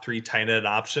top 3 tight end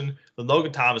option, then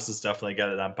Logan Thomas is definitely got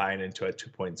it. I'm buying into at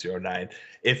 2.09.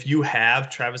 If you have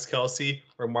Travis Kelce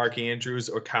or Mark Andrews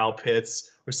or Kyle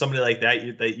Pitts or somebody like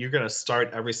that, that you're going to start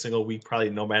every single week, probably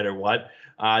no matter what,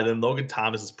 then Logan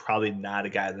Thomas is probably not a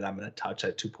guy that I'm going to touch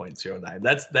at 2.09.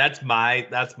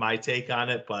 That's my take on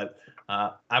it, but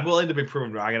I'm willing to be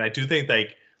proven wrong, and I do think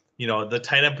the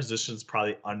tight end position is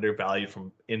probably undervalued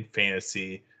in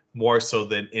fantasy more so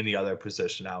than any other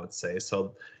position, I would say.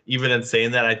 So even in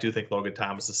saying that, I do think Logan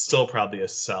Thomas is still probably a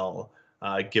sell,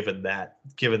 given that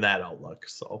outlook.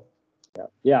 So.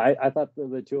 Yeah, I thought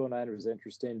the 209 was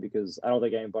interesting because I don't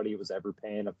think anybody was ever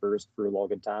paying a first for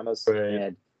Logan Thomas, right.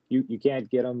 And you can't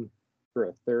get him for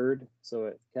a third, so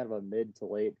it's kind of a mid to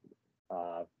late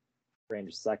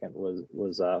range second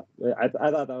was I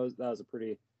thought that was a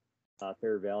pretty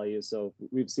fair value. So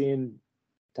we've seen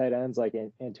tight ends like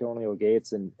Antonio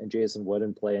Gates and Jason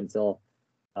Wooden play until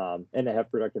and they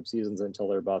have productive seasons until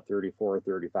they're about 34 or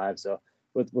 35. So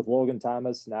with Logan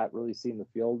Thomas not really seeing the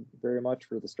field very much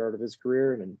for the start of his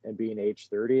career and being age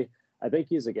 30, I think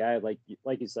he's a guy like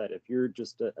you said, if you're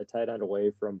just a tight end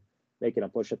away from making a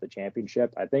push at the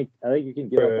championship, I think you can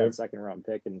give up that second round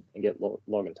pick and get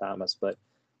Logan Thomas. But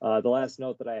the last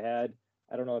note that I had,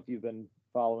 I don't know if you've been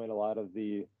following a lot of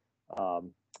the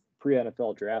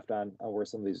pre-NFL draft on where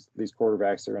some of these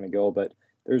quarterbacks are going to go, but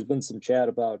there's been some chat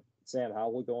about Sam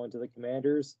Howell going to the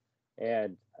Commanders,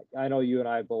 and I know you and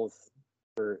I both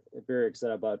were very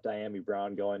excited about Dyami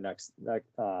Brown going next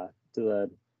to the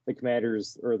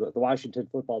Commanders or the Washington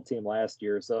football team last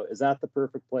year. So is that the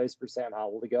perfect place for Sam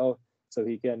Howell to go so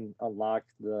he can unlock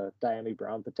the Dyami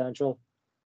Brown potential?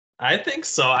 I think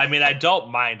so. I mean, I don't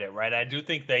mind it, right? I do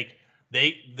think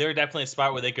they're definitely a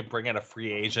spot where they could bring in a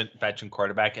free agent veteran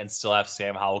quarterback and still have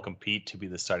Sam Howell compete to be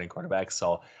the starting quarterback.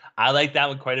 So I like that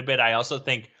one quite a bit. I also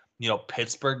think,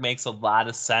 Pittsburgh makes a lot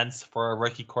of sense for a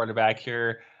rookie quarterback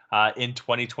here in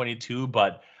 2022,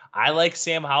 but I like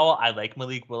Sam Howell. I like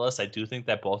Malik Willis. I do think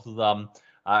that both of them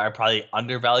are probably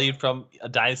undervalued from a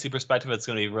dynasty perspective. It's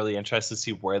going to be really interesting to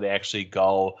see where they actually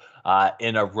go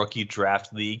in a rookie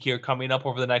draft league here coming up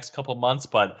over the next couple months.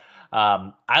 But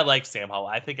I like Sam Howell.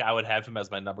 I think I would have him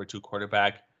as my number 2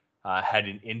 quarterback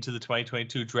heading into the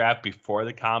 2022 draft before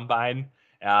the combine.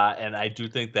 And I do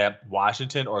think that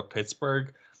Washington or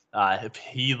Pittsburgh, if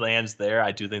he lands there,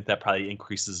 I do think that probably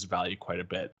increases his value quite a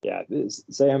bit. Yeah,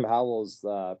 Sam Howell's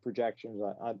projections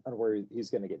on where he's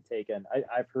going to get taken,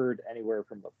 I've heard anywhere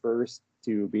from the 1st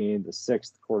to being the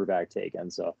 6th quarterback taken.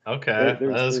 So okay,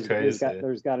 that's crazy.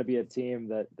 There's got to be a team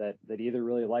that either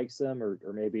really likes him or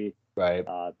maybe right.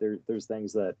 There's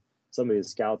things that some of these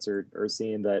scouts are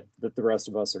seeing that the rest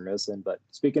of us are missing. But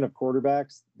speaking of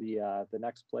quarterbacks, the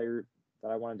next player that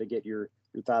I wanted to get your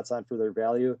thoughts on for their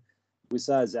value, we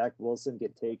saw Zach Wilson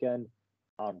get taken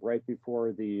right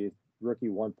before the rookie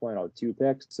 1.02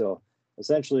 pick. So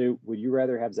essentially, would you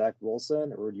rather have Zach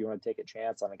Wilson or do you want to take a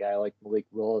chance on a guy like Malik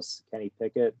Willis, Kenny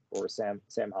Pickett, or Sam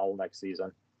Howell next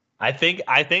season? I think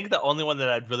the only one that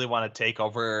I'd really want to take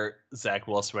over Zach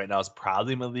Wilson right now is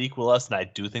probably Malik Willis, and I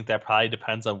do think that probably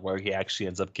depends on where he actually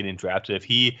ends up getting drafted.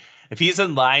 If he's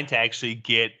in line to actually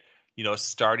get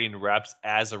starting reps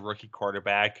as a rookie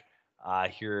quarterback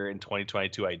here in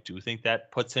 2022, I do think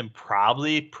that puts him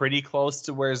probably pretty close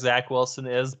to where Zach Wilson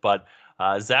is. But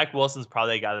Zach Wilson's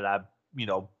probably a guy that I've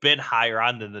been higher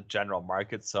on than the general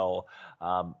market. So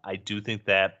I do think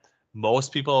that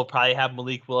most people will probably have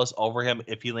Malik Willis over him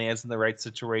if he lands in the right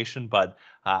situation, but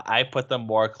I put them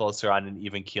more closer on an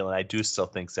even keel, and I do still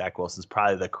think Zach Wilson's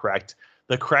probably the correct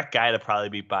guy to probably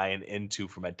be buying into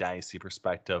from a dynasty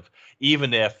perspective,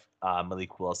 even if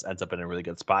Malik Willis ends up in a really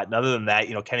good spot. And other than that,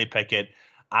 Kenny Pickett,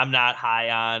 I'm not high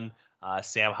on.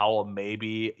 Sam Howell,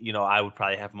 maybe, I would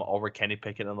probably have him over Kenny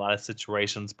Pickett in a lot of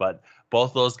situations, but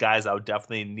both those guys I would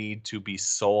definitely need to be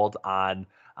sold on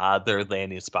their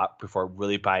landing spot before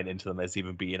really buying into them as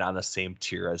even being on the same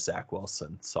tier as Zach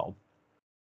Wilson. So,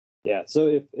 yeah.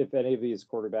 So if any of these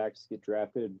quarterbacks get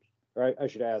drafted, or I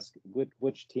should ask,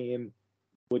 which team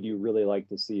would you really like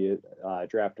to see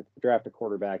draft a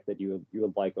quarterback that you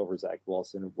would like over Zach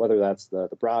Wilson? Whether that's the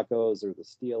Broncos or the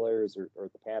Steelers or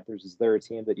the Panthers, is there a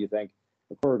team that you think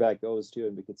the quarterback goes to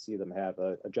and we could see them have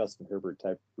a Justin Herbert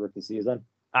type rookie season?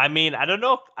 I mean, I don't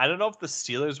know if the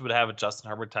Steelers would have a Justin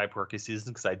Herbert type rookie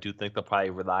season, because I do think they'll probably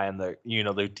rely on their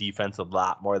defense a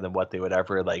lot more than what they would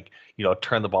ever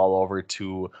turn the ball over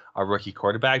to a rookie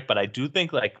quarterback. But I do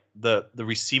think like the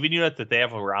receiving unit that they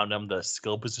have around them, the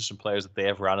skill position players that they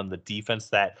have around them, the defense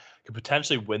that could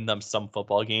potentially win them some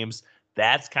football games,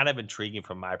 that's kind of intriguing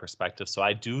from my perspective. So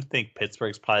I do think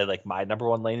Pittsburgh's probably like my number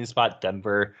one landing spot.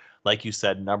 Denver, like you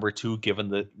said, number two, given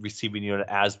the receiving unit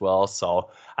as well.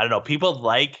 So I don't know. People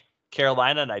like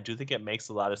Carolina, and I do think it makes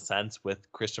a lot of sense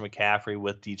with Christian McCaffrey,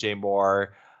 with DJ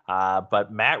Moore. But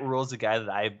Matt Rule is a guy that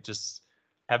I just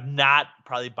have not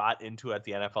probably bought into at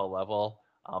the NFL level.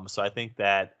 So I think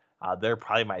that they're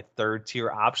probably my third tier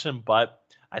option. But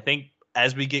I think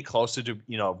as we get closer to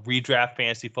redraft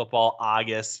fantasy football,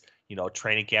 August,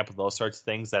 training camp and those sorts of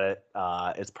things, that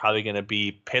it's probably going to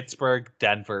be Pittsburgh,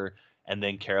 Denver, and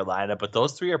then Carolina. But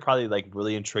those three are probably like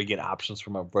really intriguing options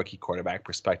from a rookie quarterback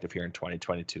perspective here in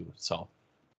 2022. So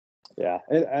yeah,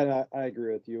 and I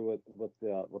agree with you with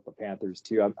the Panthers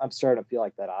too. I'm starting to feel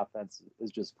like that offense is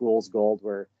just fool's gold,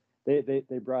 where they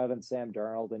brought in Sam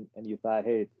Darnold, and you thought,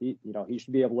 hey, he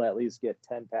should be able to at least get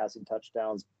 10 passing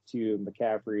touchdowns to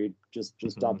McCaffrey, just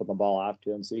dumping the ball off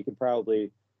to him. So you could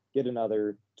probably get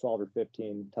another 12 or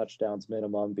 15 touchdowns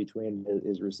minimum between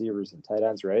his receivers and tight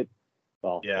ends, right?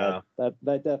 Well, yeah, that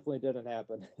definitely didn't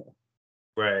happen.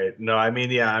 Right. No, I mean,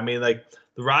 yeah, I mean, like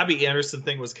the Robbie Anderson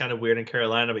thing was kind of weird in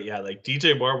Carolina, but yeah, like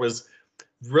DJ Moore was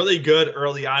really good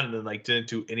early on and then like didn't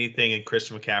do anything, and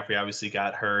Christian McCaffrey obviously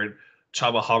got hurt.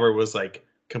 Chuba Hubbard was like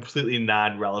completely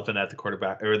non-relevant at the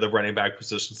quarterback or the running back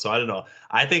position. So I don't know.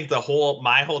 I think my whole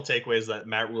takeaway is that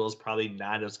Matt Rule is probably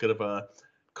not as good of a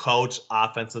coach,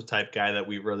 offensive type guy that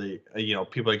we really,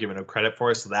 people are giving him credit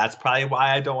for. So that's probably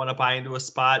why I don't want to buy into a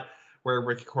spot where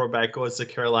rookie quarterback goes to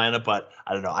Carolina. But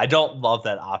I don't know. I don't love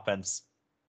that offense.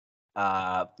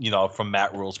 From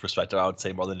Matt Rule's perspective, I would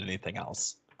say more than anything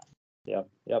else. Yep.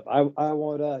 I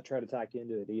won't try to talk you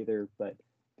into it either. But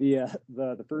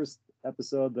the first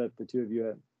episode that the two of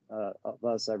you of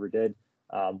us ever did,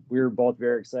 we were both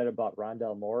very excited about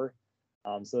Rondale Moore.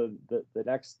 So the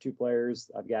next two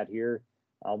players I've got here,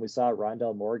 we saw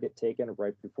Rondale Moore get taken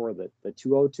right before the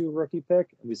 202 rookie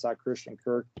pick, and we saw Christian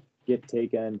Kirk get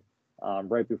taken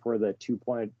right before the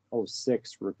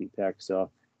 2.06 rookie pick. So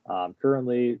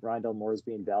currently, Rondale Moore is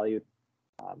being valued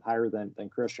higher than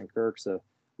Christian Kirk. So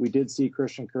we did see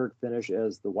Christian Kirk finish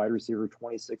as the wide receiver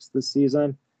 26 this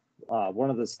season.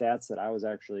 One of the stats that I was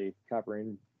actually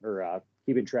covering or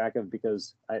keeping track of,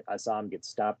 because I saw him get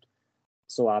stopped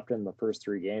so often in the first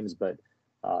three games, but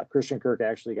Christian Kirk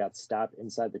actually got stopped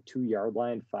inside the 2-yard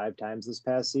line 5 times this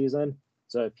past season.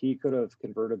 So if he could have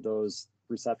converted those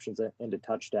receptions into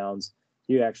touchdowns,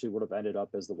 he actually would have ended up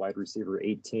as the wide receiver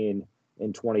 18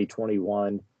 in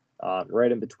 2021,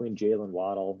 right in between Jalen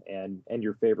Waddle and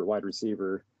your favorite wide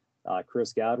receiver,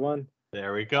 Chris Godwin.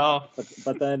 There we go.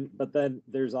 But then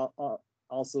there's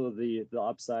also the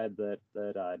upside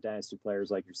that dynasty players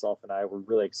like yourself and I were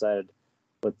really excited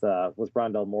with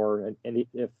Rondale Moore, and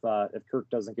if Kirk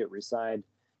doesn't get re-signed,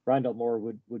 Rondale Moore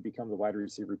would become the wide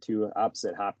receiver 2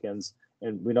 opposite Hopkins,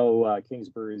 and we know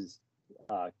Kingsbury is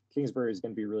going to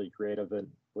be really creative and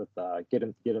with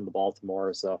getting the ball to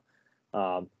Moore. So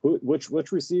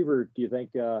which receiver do you think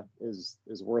is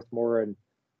worth more in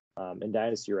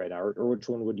dynasty right now, or which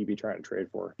one would you be trying to trade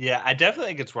for? Yeah, I definitely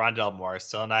think it's Rondale Moore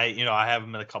still, and I have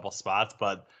him in a couple spots,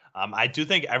 but I do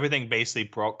think everything basically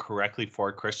broke correctly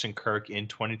for Christian Kirk in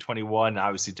 2021.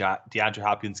 Obviously, DeAndre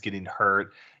Hopkins getting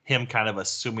hurt, him kind of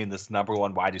assuming this number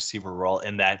one wide receiver role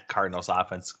in that Cardinals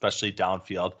offense, especially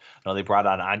downfield. They brought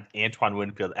on Antoine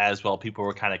Winfield as well. People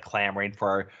were kind of clamoring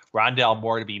for Rondale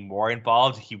Moore to be more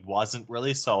involved. He wasn't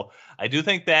really. So I do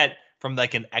think that from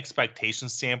like an expectation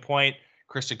standpoint,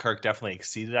 Christian Kirk definitely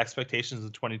exceeded expectations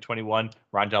in 2021.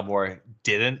 Rondale Moore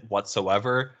didn't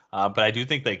whatsoever. But I do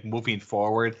think like moving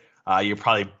forward, you're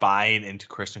probably buying into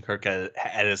Christian Kirk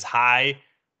at his high,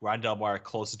 Rondale Moore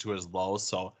closer to his low.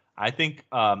 So I think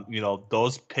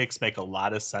those picks make a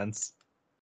lot of sense.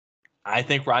 I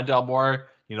think Rondale Moore,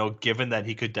 given that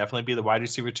he could definitely be the wide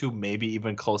receiver 2, maybe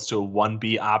even close to a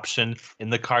 1B option in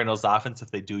the Cardinals offense if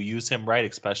they do use him right,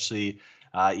 especially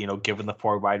given the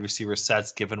 4 wide receiver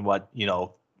sets, given what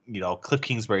Cliff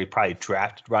Kingsbury probably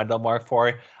drafted Rondale Moore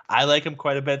for. I like him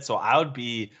quite a bit, so I would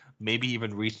be maybe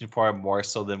even reaching for him more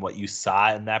so than what you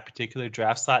saw in that particular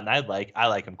draft slot, and I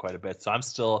like him quite a bit. So I'm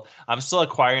still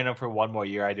acquiring him for one more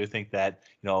year. I do think that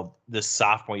this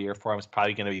sophomore year for him is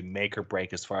probably going to be make or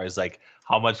break as far as like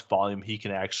how much volume he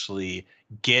can actually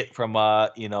get from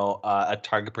a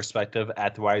target perspective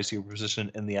at the wide receiver position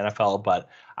in the NFL. But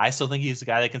I still think he's a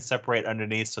guy that can separate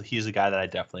underneath, so he's a guy that I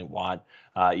definitely want.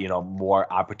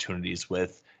 more opportunities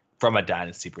from a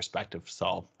dynasty perspective.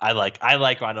 So I like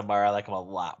Rondell Moore. I like him a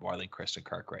lot more than Christian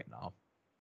Kirk right now.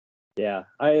 Yeah,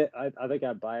 I think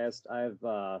I'm biased. I've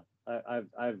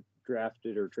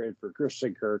drafted or traded for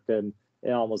Christian Kirk in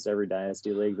almost every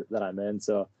dynasty league that I'm in.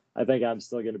 So I think I'm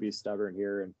still going to be stubborn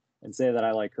here and say that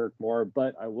I like Kirk more.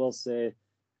 But I will say,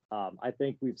 I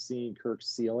think we've seen Kirk's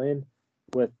ceiling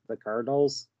with the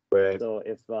Cardinals. Right. So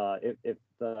if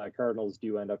the Cardinals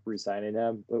do end up re-signing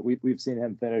him, but we've seen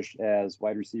him finish as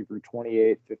wide receiver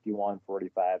 28, 51,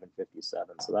 45, and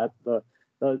 57. So that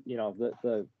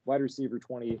the wide receiver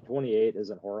 28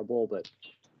 isn't horrible, but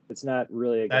it's not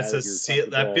really a guy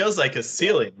that feels like a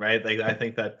ceiling, right? Like I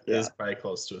think that is probably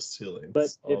close to a ceiling. But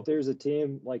if there's a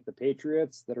team like the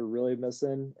Patriots that are really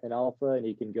missing an alpha, and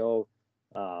he can go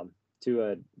to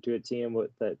a team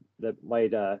that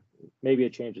might maybe a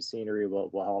change of scenery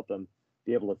will help him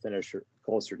be able to finish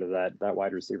closer to that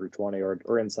wide receiver 20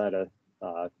 or inside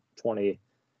of 20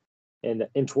 in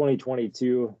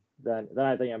 2022, then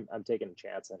I think I'm taking a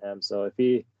chance on him. So if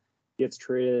he gets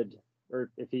traded or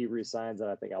if he resigns, then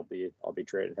I think I'll be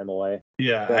trading him away.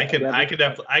 Yeah, but I can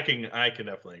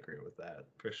definitely agree with that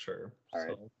for sure. All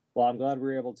right. Well, I'm glad we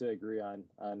were able to agree on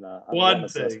one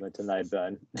assessment tonight,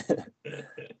 Ben.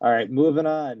 All right, moving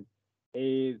on.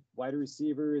 A wide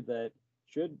receiver that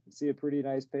should see a pretty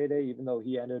nice payday, even though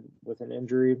he ended with an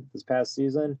injury this past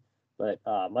season. But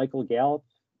Michael Gallup,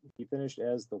 he finished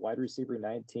as the wide receiver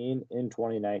 19 in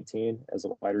 2019 as a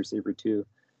wide receiver to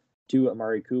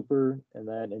Amari Cooper. And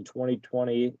then in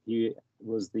 2020, he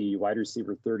was the wide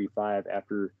receiver 35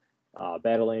 after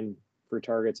battling for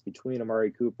targets between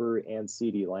Amari Cooper and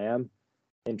CeeDee Lamb.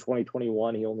 In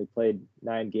 2021, he only played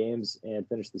 9 games and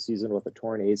finished the season with a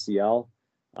torn ACL.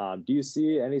 Do you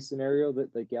see any scenario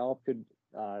that Gallup could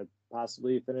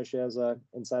possibly finish as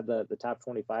inside the top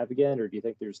 25 again, or do you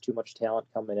think there's too much talent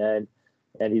coming in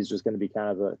and he's just going to be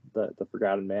kind of the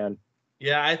forgotten man?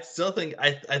 Yeah, I still think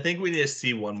I think we need to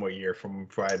see one more year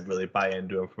before I'd really buy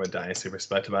into him from a dynasty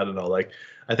perspective. I don't know. Like,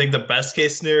 I think the best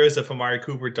case scenario is if Amari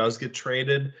Cooper does get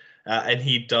traded and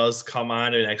he does come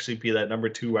on and actually be that number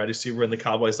 2 wide receiver in the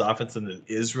Cowboys offense, and it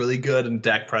is really good, and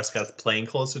Dak Prescott's playing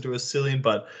closer to his ceiling.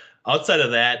 But outside of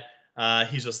that,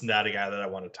 he's just not a guy that I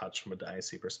want to touch from a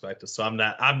dynasty perspective. So I'm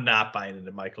not buying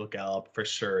into Michael Gallup for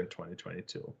sure in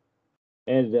 2022.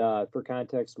 And for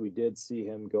context, we did see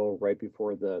him go right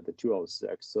before the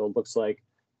 206. So it looks like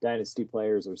dynasty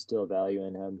players are still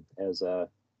valuing him as a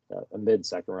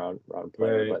mid-second round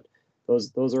player. Right. But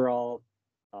those are all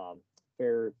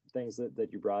fair things that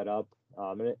you brought up.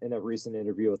 In a recent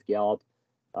interview with Gallup,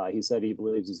 he said he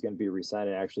believes he's going to be re-signed,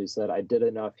 and actually said, "I did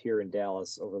enough here in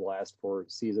Dallas over the last 4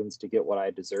 seasons to get what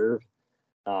I deserve."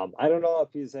 I don't know if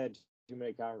he's had too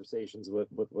many conversations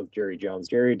with Jerry Jones.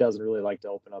 Jerry doesn't really like to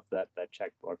open up that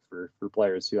checkbook for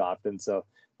players too often. So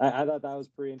I thought that was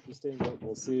pretty interesting.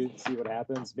 We'll see what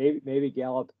happens. Maybe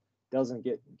Gallup doesn't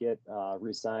get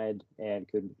re-signed and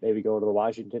could maybe go to the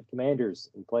Washington Commanders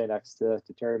and play next to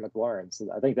Terry McLaurin. So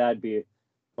I think that'd be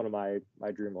one of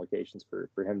my dream locations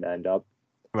for him to end up.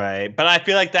 Right. But I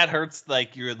feel like that hurts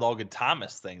like your Logan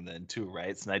Thomas thing then too,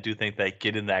 right? And I do think that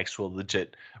getting the actual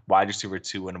legit wide receiver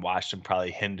 2 in Washington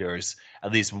probably hinders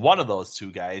at least one of those 2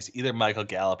 guys, either Michael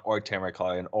Gallup or Terry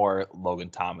McLaurin or Logan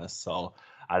Thomas. So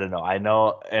I don't know. I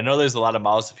know there's a lot of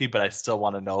mouths to feed, but I still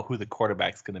want to know who the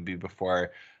quarterback's going to be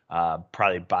before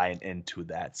probably buying into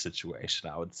that situation,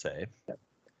 I would say.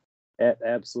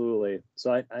 Absolutely.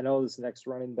 So I know this next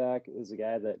running back is a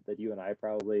guy that you and I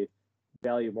probably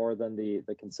value more than the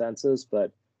consensus,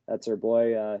 but that's our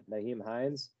boy Nyheim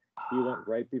Hines. He went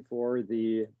right before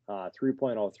the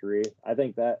 3.03.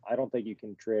 I don't think you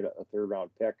can trade a 3rd round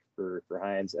pick for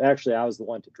Hines. Actually, I was the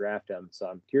one to draft him, so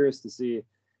I'm curious to see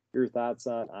your thoughts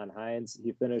on Hines.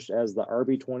 He finished as the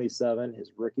RB27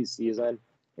 his rookie season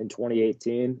in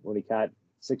 2018 when he caught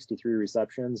 63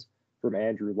 receptions from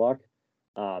Andrew Luck.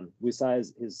 We saw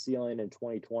his ceiling in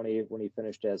 2020 when he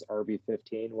finished as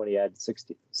RB15 when he had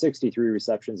 63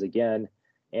 receptions again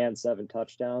and 7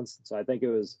 touchdowns. So I think it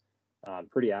was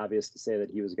pretty obvious to say that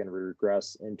he was going to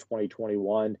regress in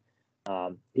 2021.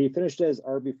 He finished as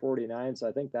RB49, so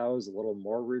I think that was a little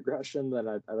more regression than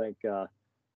I think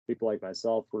people like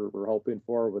myself were hoping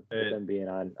for with him being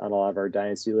on a lot of our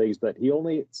dynasty leagues. But he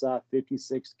only saw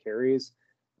 56 carries,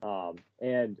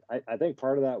 and I think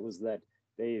part of that was that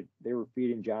they were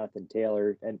feeding Jonathan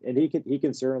Taylor, and he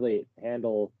can certainly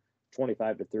handle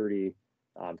 25 to 30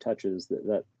 touches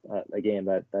that a game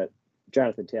that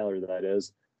Jonathan Taylor that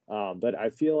is. But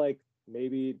I feel like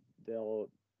maybe they'll,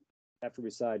 after we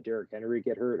saw Derrick Henry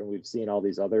get hurt and we've seen all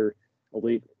these other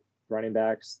elite running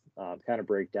backs kind of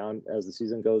break down as the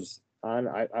season goes on.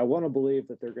 I want to believe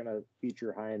that they're going to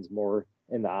feature Hines more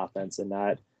in the offense and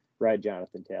not ride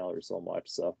Jonathan Taylor so much.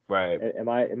 So Right. am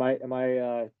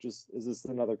I just, is this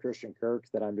another Christian Kirk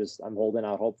that I'm holding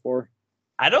out hope for?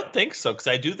 I don't think so, because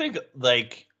I do think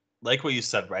like what you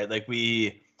said, right? Like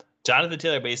Jonathan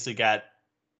Taylor basically got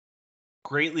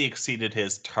greatly exceeded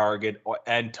his target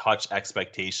and touch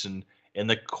expectation in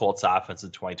the Colts offense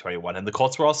in 2021. And the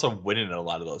Colts were also winning in a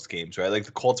lot of those games, right? Like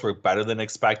the Colts were better than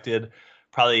expected,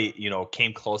 probably,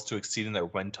 came close to exceeding their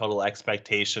win total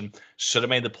expectation. Should have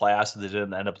made the playoffs, but they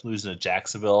didn't end up losing to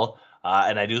Jacksonville.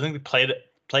 And I do think they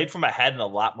played from ahead in a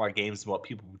lot more games than what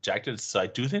people projected. So I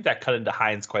do think that cut into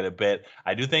Hines quite a bit.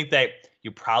 I do think that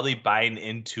you're probably buying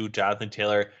into Jonathan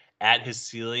Taylor at his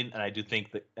ceiling. And I do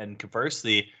think that, and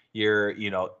conversely,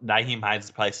 Nyheim Hines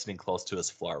is probably sitting close to his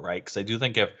floor, right? Because I do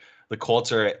think if the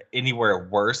Colts are anywhere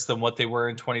worse than what they were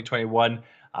in 2021,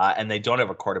 and they don't have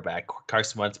a quarterback,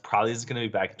 Carson Wentz probably is going to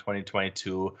be back in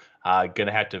 2022. Going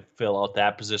to have to fill out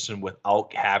that position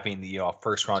without having the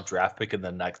first round draft pick in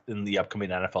the upcoming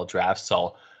NFL draft.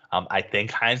 So I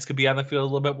think Hines could be on the field a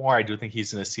little bit more. I do think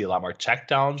he's going to see a lot more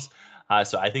checkdowns.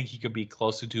 So I think he could be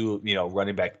closer to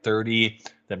running back 30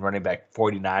 than running back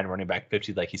 49, running back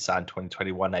 50 like he saw in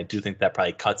 2021. I do think that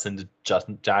probably cuts into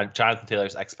Jonathan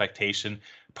Taylor's expectation.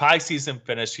 Probably sees him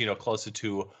finish closer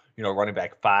to running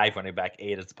back 5, running back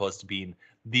 8, as opposed to being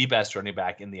the best running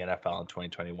back in the NFL in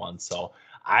 2021. So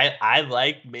I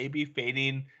like maybe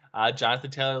fading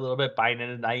Jonathan Taylor a little bit, buying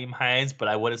into Nyheim Hines, but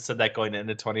I would have said that going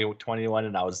into 2021,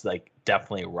 and I was like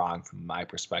definitely wrong from my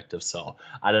perspective. So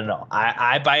I don't know.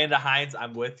 I buy into Hines.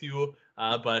 I'm with you,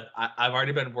 but I've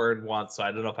already been burned once, so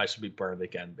I don't know if I should be burned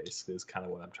again. Basically, is kind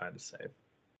of what I'm trying to say.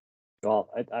 Well,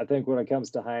 I think when it comes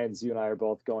to Hines, you and I are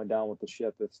both going down with the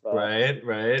ship. If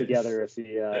right together, if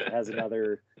he has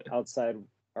another outside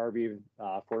RB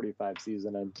 45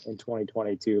 season in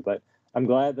 2022, but I'm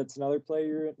glad that's another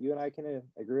player you and I can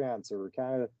agree on. So we're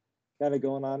kind of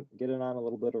getting on a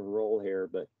little bit of a roll here.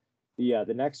 But the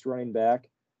next running back,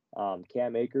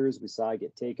 Cam Akers, we saw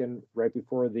get taken right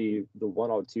before the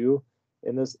 102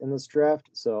 in this draft.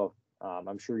 So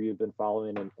I'm sure you've been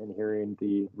following and hearing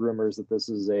the rumors that this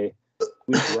is a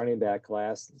weak running back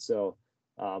class. So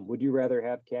would you rather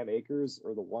have Cam Akers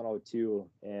or the 102?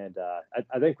 And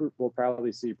I think we'll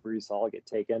probably see Breece Hall get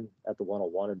taken at the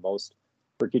 101 in most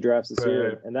rookie drafts this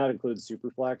year, and that includes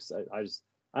Superflex.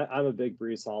 I'm a big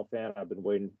Breece Hall fan. I've been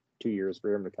waiting 2 years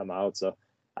for him to come out, so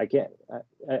I can't.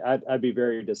 I'd be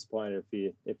very disappointed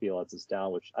if he lets us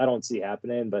down, which I don't see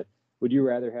happening. But would you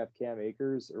rather have Cam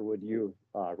Akers, or would you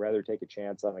rather take a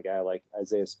chance on a guy like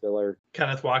Isaiah Spiller,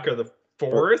 Kenneth Walker the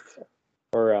fourth,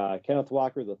 or Kenneth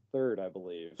Walker the third? I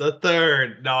believe the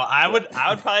third. No, I would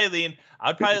probably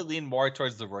lean more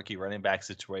towards the rookie running back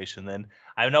situation. Then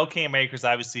I know Cam Akers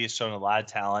obviously has shown a lot of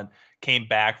talent. Came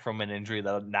back from an injury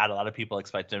that not a lot of people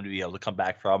expected him to be able to come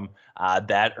back from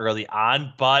that early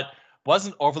on, but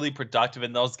wasn't overly productive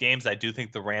in those games. I do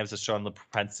think the Rams have shown the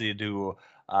propensity to,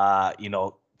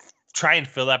 try and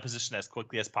fill that position as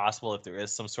quickly as possible if there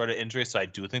is some sort of injury. So I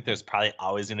do think there's probably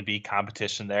always going to be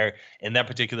competition there in that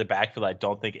particular backfield. I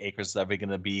don't think Akers is ever going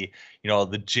to be,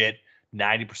 legit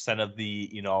 90% of the,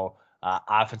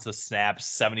 offensive snaps,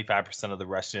 75% of the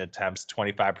rushing attempts,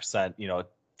 25%,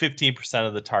 15%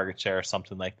 of the target share or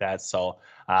something like that. So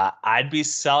I'd be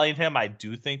selling him. I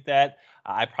do think that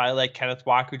I probably like Kenneth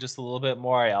Walker just a little bit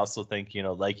more. I also think,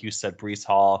 like you said, Breece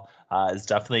Hall is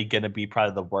definitely going to be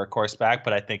probably the workhorse back,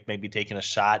 but I think maybe taking a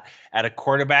shot at a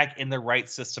quarterback in the right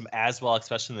system as well,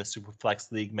 especially in the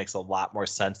Superflex League, makes a lot more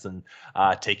sense than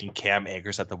taking Cam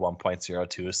Akers at the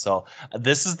 1.02. So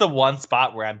this is the one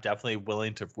spot where I'm definitely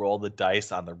willing to roll the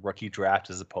dice on the rookie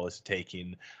draft as opposed to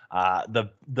taking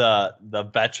the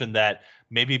veteran that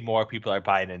maybe more people are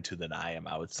buying into than I am,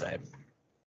 I would say.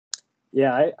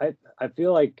 Yeah, I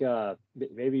feel like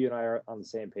maybe you and I are on the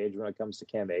same page when it comes to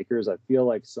Cam Akers. I feel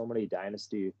like so many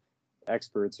dynasty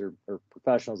experts or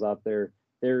professionals out there,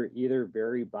 they're either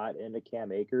very bought into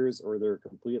Cam Akers or they're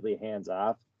completely hands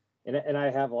off. And I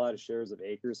have a lot of shares of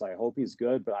Akers. So I hope he's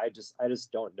good, but I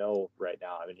just don't know right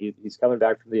now. I mean, he's coming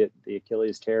back from the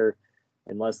Achilles tear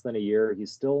in less than a year.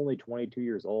 He's still only 22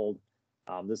 years old.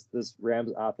 This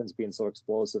Rams offense being so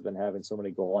explosive and having so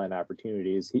many goal line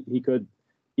opportunities, he could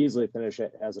easily finish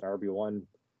it as an RB1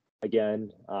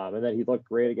 again. And then he looked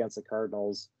great against the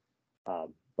Cardinals.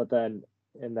 But then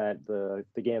in the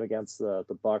game against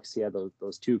the Bucks, he had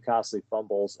those two costly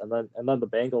fumbles. And then the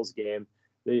Bengals game,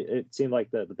 it seemed like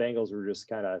the Bengals were just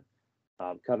kind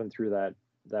of cutting through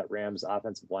that Rams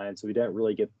offensive line. So we didn't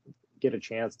really get a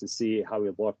chance to see how he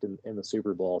looked in the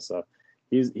Super Bowl. So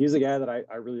he's a guy that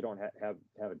I really don't have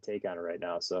a take on right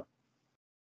now. So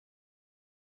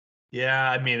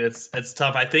Yeah, I mean it's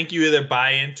tough. I think you either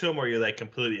buy into him or you're like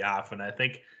completely off, and I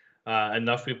think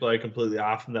enough people are completely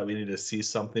off him that we need to see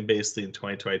something basically in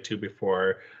 2022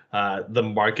 before the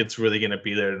market's really going to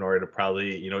be there in order to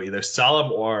probably either sell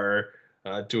him or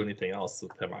do anything else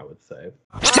with him, I would say.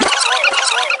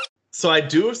 So I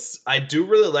do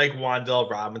really like Wan'Dale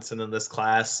Robinson in this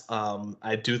class.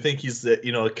 I do think he's the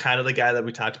kind of the guy that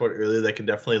we talked about earlier that can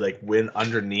definitely like win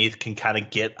underneath, can kind of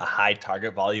get a high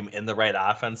target volume in the right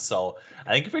offense. So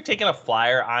I think if you're taking a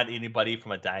flyer on anybody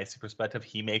from a dynasty perspective,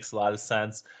 he makes a lot of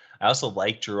sense. I also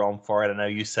like Jerome Ford. I know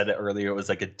you said it earlier; it was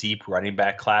like a deep running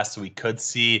back class, so we could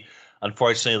see,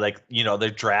 unfortunately, like their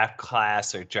draft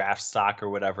class or draft stock or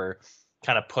whatever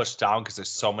kind of pushed down because there's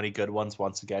so many good ones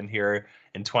once again here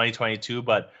in 2022.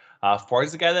 But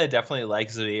Ford's the guy that I definitely like,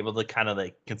 is able to kind of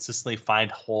like consistently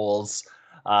find holes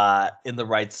in the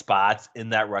right spots in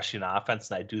that rushing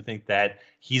offense. And I do think that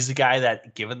he's the guy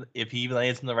that, given if he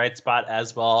lands in the right spot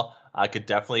as well, could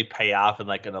definitely pay off in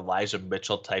like an Elijah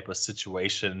Mitchell type of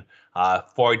situation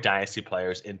for dynasty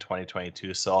players in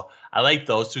 2022. So I like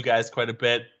those two guys quite a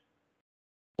bit.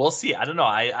 We'll see. I don't know.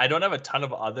 I don't have a ton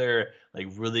of other like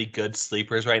really good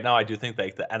sleepers right now. I do think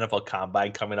like the NFL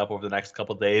Combine coming up over the next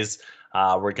couple of days,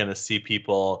 we're gonna see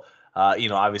people,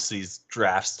 obviously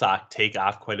draft stock take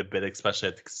off quite a bit, especially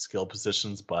at the skill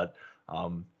positions. But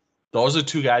those are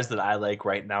two guys that I like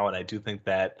right now, and I do think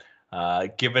that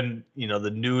given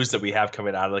the news that we have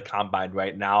coming out of the Combine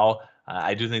right now,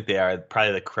 I do think they are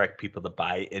probably the correct people to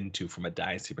buy into from a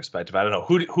dynasty perspective. I don't know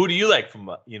who do you like from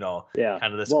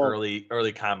kind of this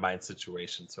early combine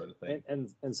situation sort of thing.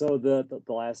 And so the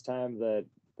last time that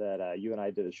you and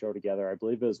I did a show together, I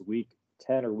believe it was week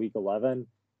 10 or week 11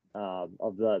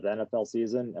 of the NFL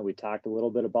season, and we talked a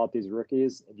little bit about these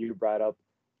rookies, and you brought up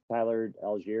Tyler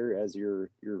Algier as your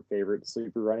favorite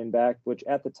sleeper running back, which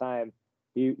at the time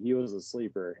he was a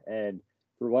sleeper, and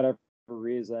for whatever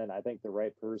reason, I think the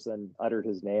right person uttered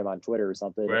his name on Twitter or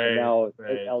something. Right, and now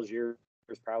right. Algier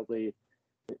is probably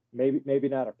maybe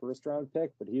not a first round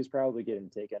pick, but he's probably getting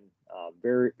taken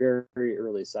very, very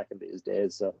early second these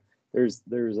days. So there's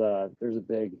a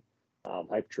big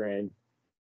hype train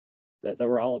that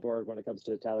we're all aboard when it comes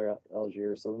to Tyler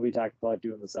Algier. So when we talked about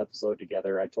doing this episode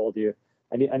together, I told you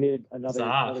I need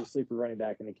another sleeper running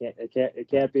back, and it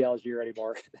can't be Algier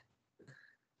anymore.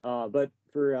 But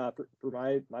for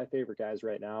my favorite guys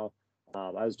right now,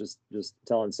 I was just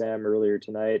telling Sam earlier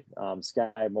tonight,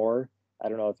 Sky Moore. I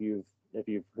don't know if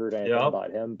you've heard anything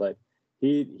about him, but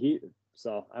he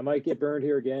so I might get burned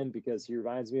here again because he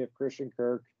reminds me of Christian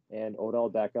Kirk and Odell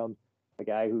Beckham, a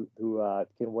guy who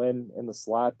can win in the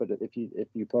slot, but if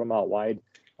you put him out wide,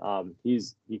 he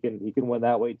can win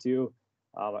that way too.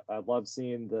 I love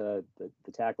seeing the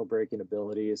tackle breaking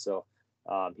ability, so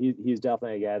he's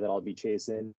definitely a guy that I'll be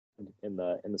chasing in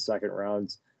the second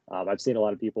rounds. I've seen a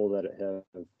lot of people that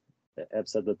have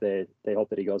said that they hope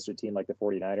that he goes to a team like the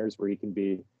 49ers where he can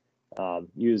be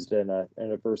used in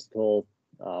a versatile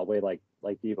way like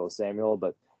Deebo Samuel.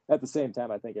 But at the same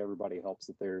time, I think everybody hopes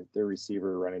that their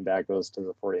receiver running back goes to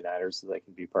the 49ers so they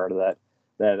can be part of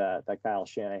that Kyle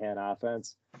Shanahan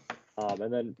offense.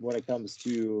 And then when it comes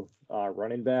to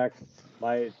running back,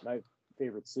 my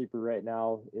favorite sleeper right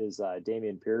now is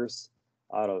Dameon Pierce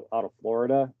out of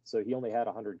Florida. So he only had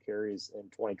 100 carries in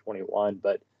 2021,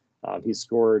 but he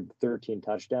scored 13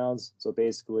 touchdowns. So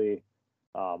basically,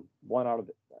 1 out of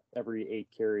every 8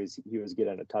 carries he was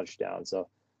getting a touchdown. So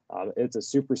it's a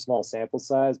super small sample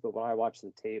size, but when I watch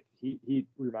the tape, he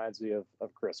reminds me of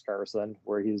Chris Carson,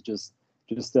 where he's just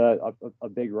a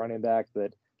big running back,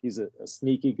 but he's a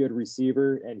sneaky good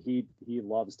receiver, and he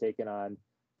loves taking on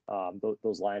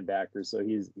those linebackers. So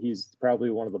he's probably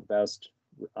one of the best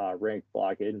ranked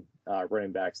blocking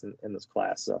running backs in this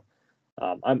class. So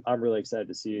I'm really excited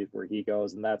to see where he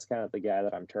goes, and that's kind of the guy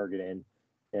that I'm targeting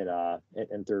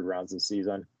in third rounds this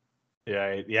season.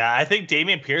 Yeah. I think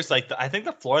Dameon Pierce, I think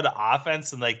the Florida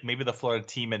offense and like maybe the Florida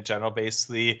team in general,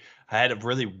 basically had a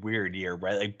really weird year,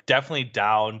 right? Like definitely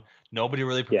down. Nobody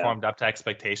really performed up to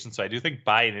expectations. So I do think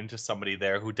buying into somebody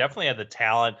there who definitely had the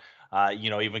talent,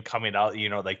 even coming out,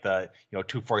 like the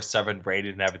 247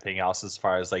 rated and everything else, as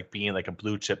far as like being like a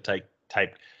blue chip type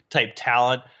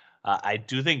talent. I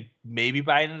do think maybe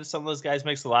buying into some of those guys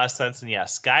makes a lot of sense. And yeah,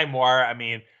 Sky Moore, I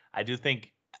mean, I do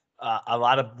think a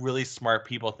lot of really smart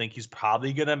people think he's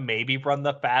probably going to maybe run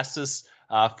the fastest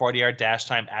 40-yard dash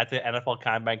time at the NFL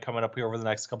Combine coming up here over the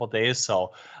next couple of days.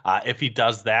 So if he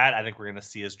does that, I think we're going to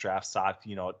see his draft stock,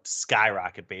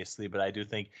 skyrocket basically. But I do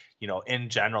think, in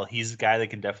general, he's a guy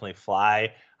that can definitely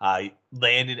fly,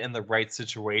 landed in the right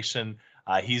situation.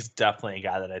 He's definitely a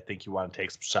guy that I think you want to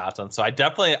take some shots on. So I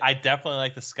definitely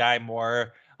like the Sky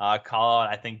Moore call out.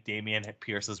 I think Damian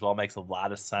Pierce as well makes a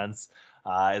lot of sense.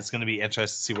 It's going to be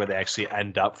interesting to see where they actually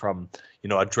end up from,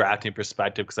 a drafting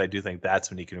perspective, because I do think that's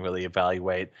when you can really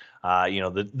evaluate,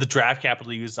 the draft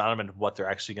capital used on them and what they're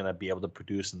actually going to be able to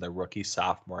produce in their rookie,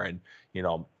 sophomore, and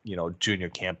junior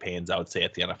campaigns. I would say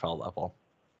at the NFL level.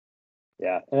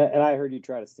 Yeah, and I heard you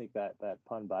try to sneak that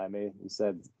pun by me. You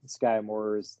said Sky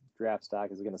Moore's draft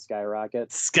stock is going to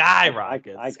skyrocket.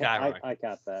 Skyrocket. I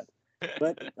got that.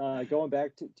 But going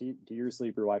back to your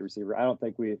sleeper wide receiver, I don't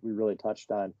think we really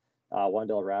touched on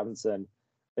Wan'Dale Robinson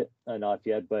enough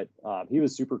yet, but he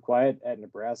was super quiet at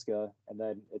Nebraska, and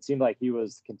then it seemed like he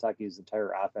was Kentucky's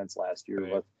entire offense last year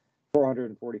with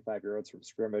 445 yards from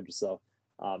scrimmage. So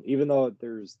even though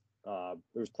there's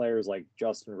players like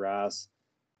Justin Ross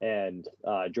and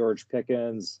George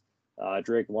Pickens,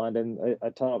 Drake London,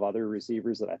 a ton of other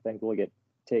receivers that I think will get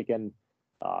taken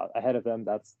ahead of them.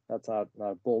 That's not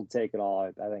a bold take at all.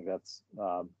 I think that's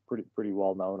pretty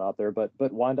well known out there. But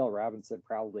Wan'Dale Robinson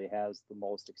probably has the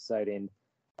most exciting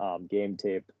game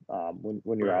tape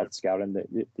when you're out scouting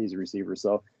these receivers.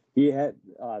 So he had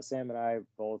Sam and I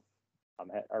both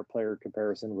our player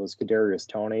comparison was Kadarius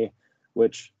Toney,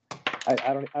 which I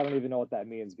don't even know what that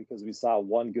means, because we saw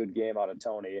one good game out of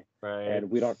Toney,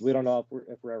 and we don't know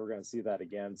if we're ever going to see that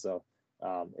again. So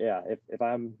if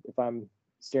I'm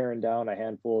staring down a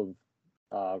handful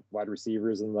of wide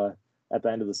receivers at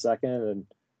the end of the second and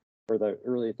for the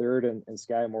early third, and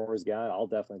Sky Moore is gone, I'll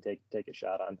definitely take a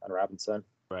shot on Robinson.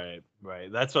 Right.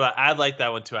 That's what I like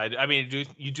that one too. I mean,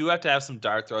 you do have to have some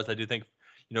dart throws. I do think,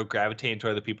 gravitating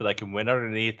toward the people that can win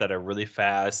underneath, that are really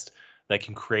fast, that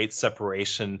can create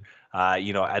separation,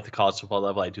 at the college football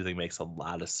level, I do think makes a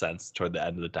lot of sense toward the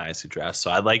end of the dynasty draft.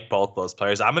 So I like both those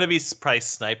players. I'm going to be probably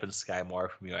sniping Sky Moore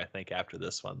from you, I think, after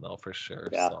this one, though, for sure.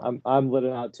 Yeah, so. I'm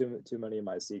letting out too many of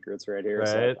my secrets right here.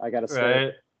 So I got to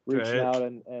start reaching out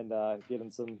and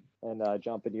getting some and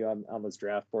jumping you on this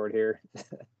draft board here.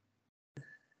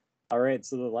 All right,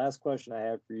 so the last question I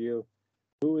have for you: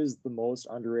 who is the most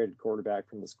underrated quarterback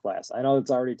from this class? I know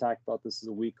it's already talked about this is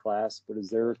a weak class, but is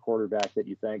there a quarterback that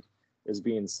you think is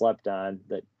being slept on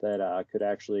that could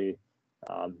actually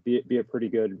be a pretty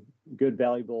good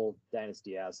valuable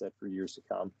dynasty asset for years to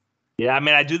come? Yeah, I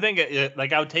mean, I do think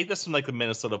I would take this from the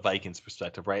Minnesota Vikings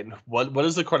perspective, right? What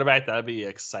is the quarterback that I'd be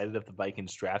excited if the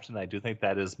Vikings drafted? And I do think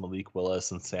that is Malik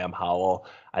Willis and Sam Howell.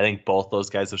 I think both those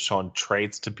guys have shown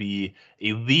traits to be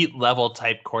elite level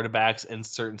type quarterbacks in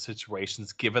certain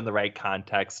situations, given the right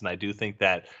context. And I do think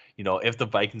that, if the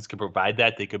Vikings could provide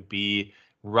that, they could be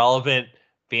relevant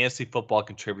fantasy football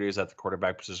contributors at the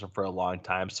quarterback position for a long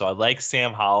time. So I like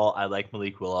Sam Howell. I like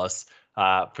Malik Willis.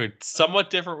 For somewhat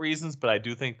different reasons, but I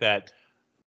do think that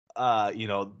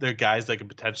they're guys that could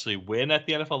potentially win at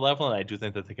the NFL level, and I do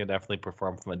think that they can definitely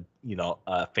perform from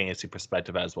a fantasy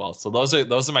perspective as well. So those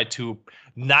are my two,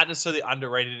 not necessarily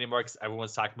underrated anymore, because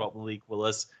everyone's talking about Malik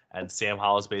Willis, and Sam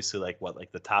Howell is basically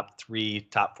the top 3,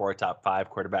 top 4, top 5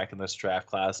 quarterback in this draft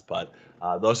class. But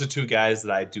those are two guys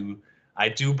that I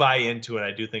do buy into, and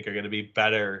I do think are going to be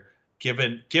better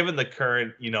given the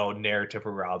current narrative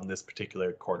around this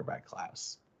particular quarterback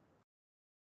class.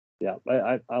 Yeah,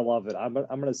 I love it. I'm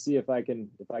gonna see if I can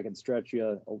stretch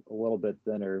you a little bit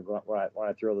thinner when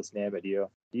I throw this name at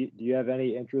you. Do you have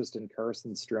any interest in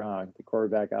Carson Strong, the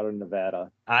quarterback out of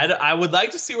Nevada? I would like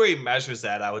to see where he measures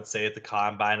at. I would say at the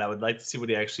combine. I would like to see what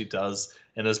he actually does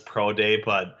in his pro day.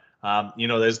 But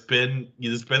there's been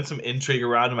some intrigue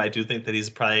around him. I do think that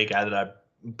he's probably a guy that I'm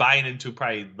buying into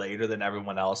probably later than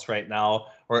everyone else right now,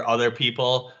 or other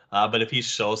people. But if he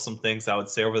shows some things, I would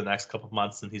say over the next couple of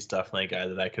months, then he's definitely a guy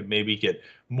that I could maybe get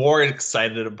more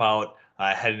excited about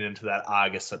heading into that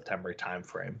August-September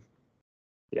timeframe.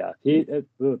 Yeah, he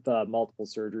with multiple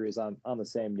surgeries on the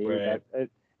same knee. Right.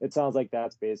 It sounds like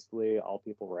that's basically all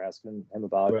people were asking him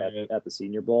about at the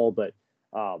Senior Bowl. But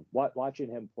watching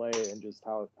him play and just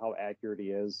how accurate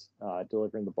he is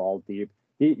delivering the ball deep,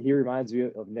 he reminds me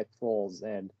of Nick Foles,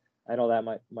 and I know that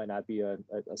might not be a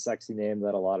sexy name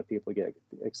that a lot of people get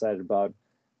excited about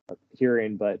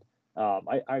hearing, but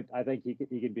I think he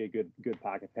could be a good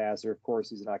pocket passer. Of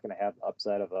course, he's not going to have the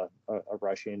upside of a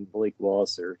rushing Malik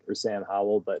Willis or Sam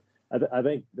Howell, but I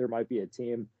think there might be a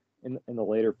team in the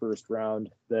later first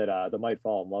round that might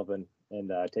fall in love and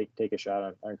take a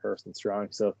shot on Carson Strong.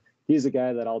 So he's a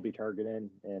guy that I'll be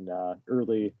targeting in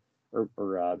early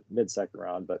or mid second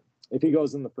round. But if he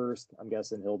goes in the first, I'm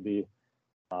guessing he'll be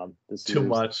this too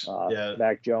much.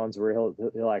 Mac Jones, where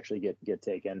he'll actually get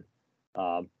taken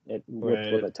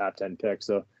with a top 10 pick.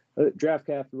 So draft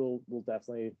capital will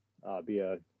definitely be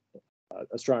a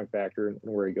strong factor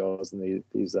in where he goes in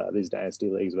these dynasty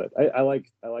leagues. But I like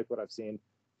what I've seen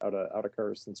out of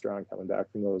Carson Strong coming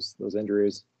back from those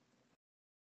injuries.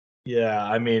 Yeah,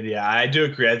 I mean, yeah, I do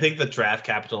agree. I think the draft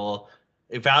capital,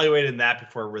 evaluating that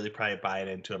before really probably buying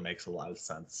into it makes a lot of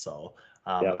sense. So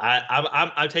Yeah.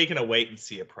 I'm taking a wait and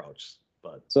see approach.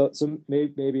 But so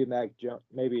maybe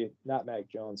maybe not Mac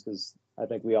Jones, because I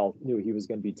think we all knew he was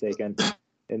going to be taken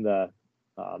in the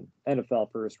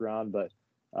NFL first round, but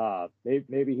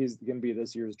maybe he's going to be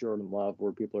this year's Jordan Love,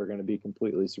 where people are going to be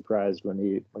completely surprised when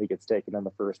he gets taken in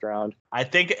the first round. I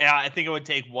think it would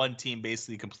take one team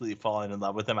basically completely falling in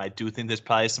love with him. I do think there's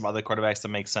probably some other quarterbacks that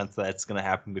make sense that it's going to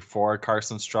happen before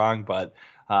Carson Strong, but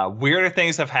weirder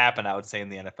things have happened, I would say, in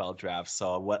the NFL draft.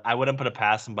 So I wouldn't put it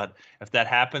past him, but if that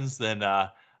happens, then I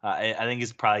think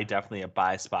he's probably definitely a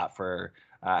buy spot for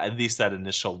at least that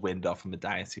initial window from a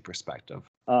dynasty perspective.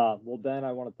 Well, Ben,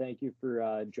 I want to thank you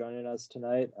for joining us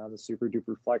tonight on the Super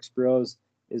Duper Flex Bros.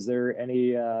 Is there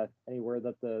anywhere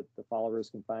that the followers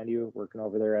can find you working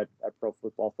over there at Pro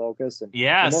Football Focus? And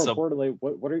more importantly,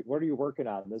 what are you working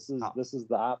on? This is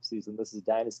the off season. This is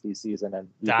dynasty season, and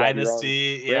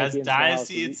dynasty. Yes,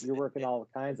 dynasty. So you're working all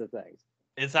kinds of things.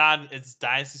 It's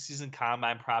dynasty season,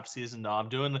 combine prop season. No,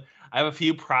 I have a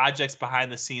few projects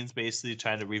behind the scenes, basically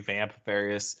trying to revamp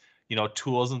various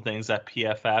tools and things at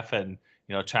PFF, and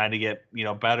trying to get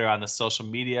better on the social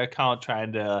media account,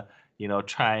 trying to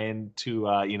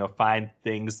find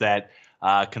things that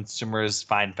consumers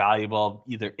find valuable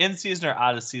either in season or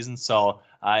out of season. So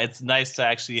it's nice to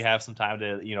actually have some time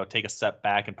to take a step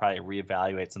back and probably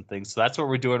reevaluate some things. So that's what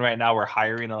we're doing right now. We're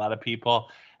hiring a lot of people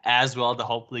as well to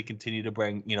hopefully continue to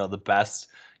bring the best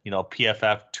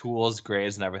PFF tools,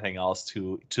 grades, and everything else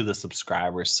to the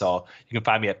subscribers. So you can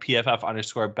find me at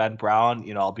PFF_Ben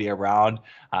Brown. I'll be around.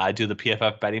 I do the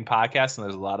PFF betting podcast, and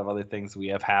there's a lot of other things we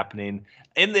have happening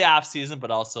in the off season, but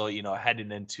also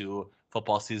heading into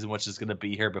football season, which is going to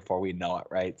be here before we know it,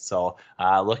 right? So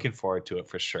looking forward to it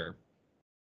for sure.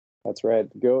 That's right.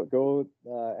 Go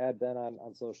add Ben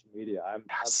on social media. I'm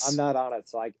not on it,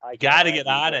 so I got to get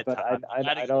on it. But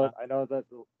I know that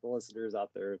the listeners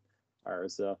out there are.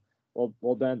 So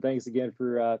well Ben, thanks again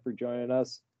for joining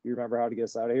us. You remember how to get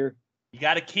us out of here? You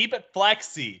got to keep it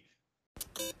flexy.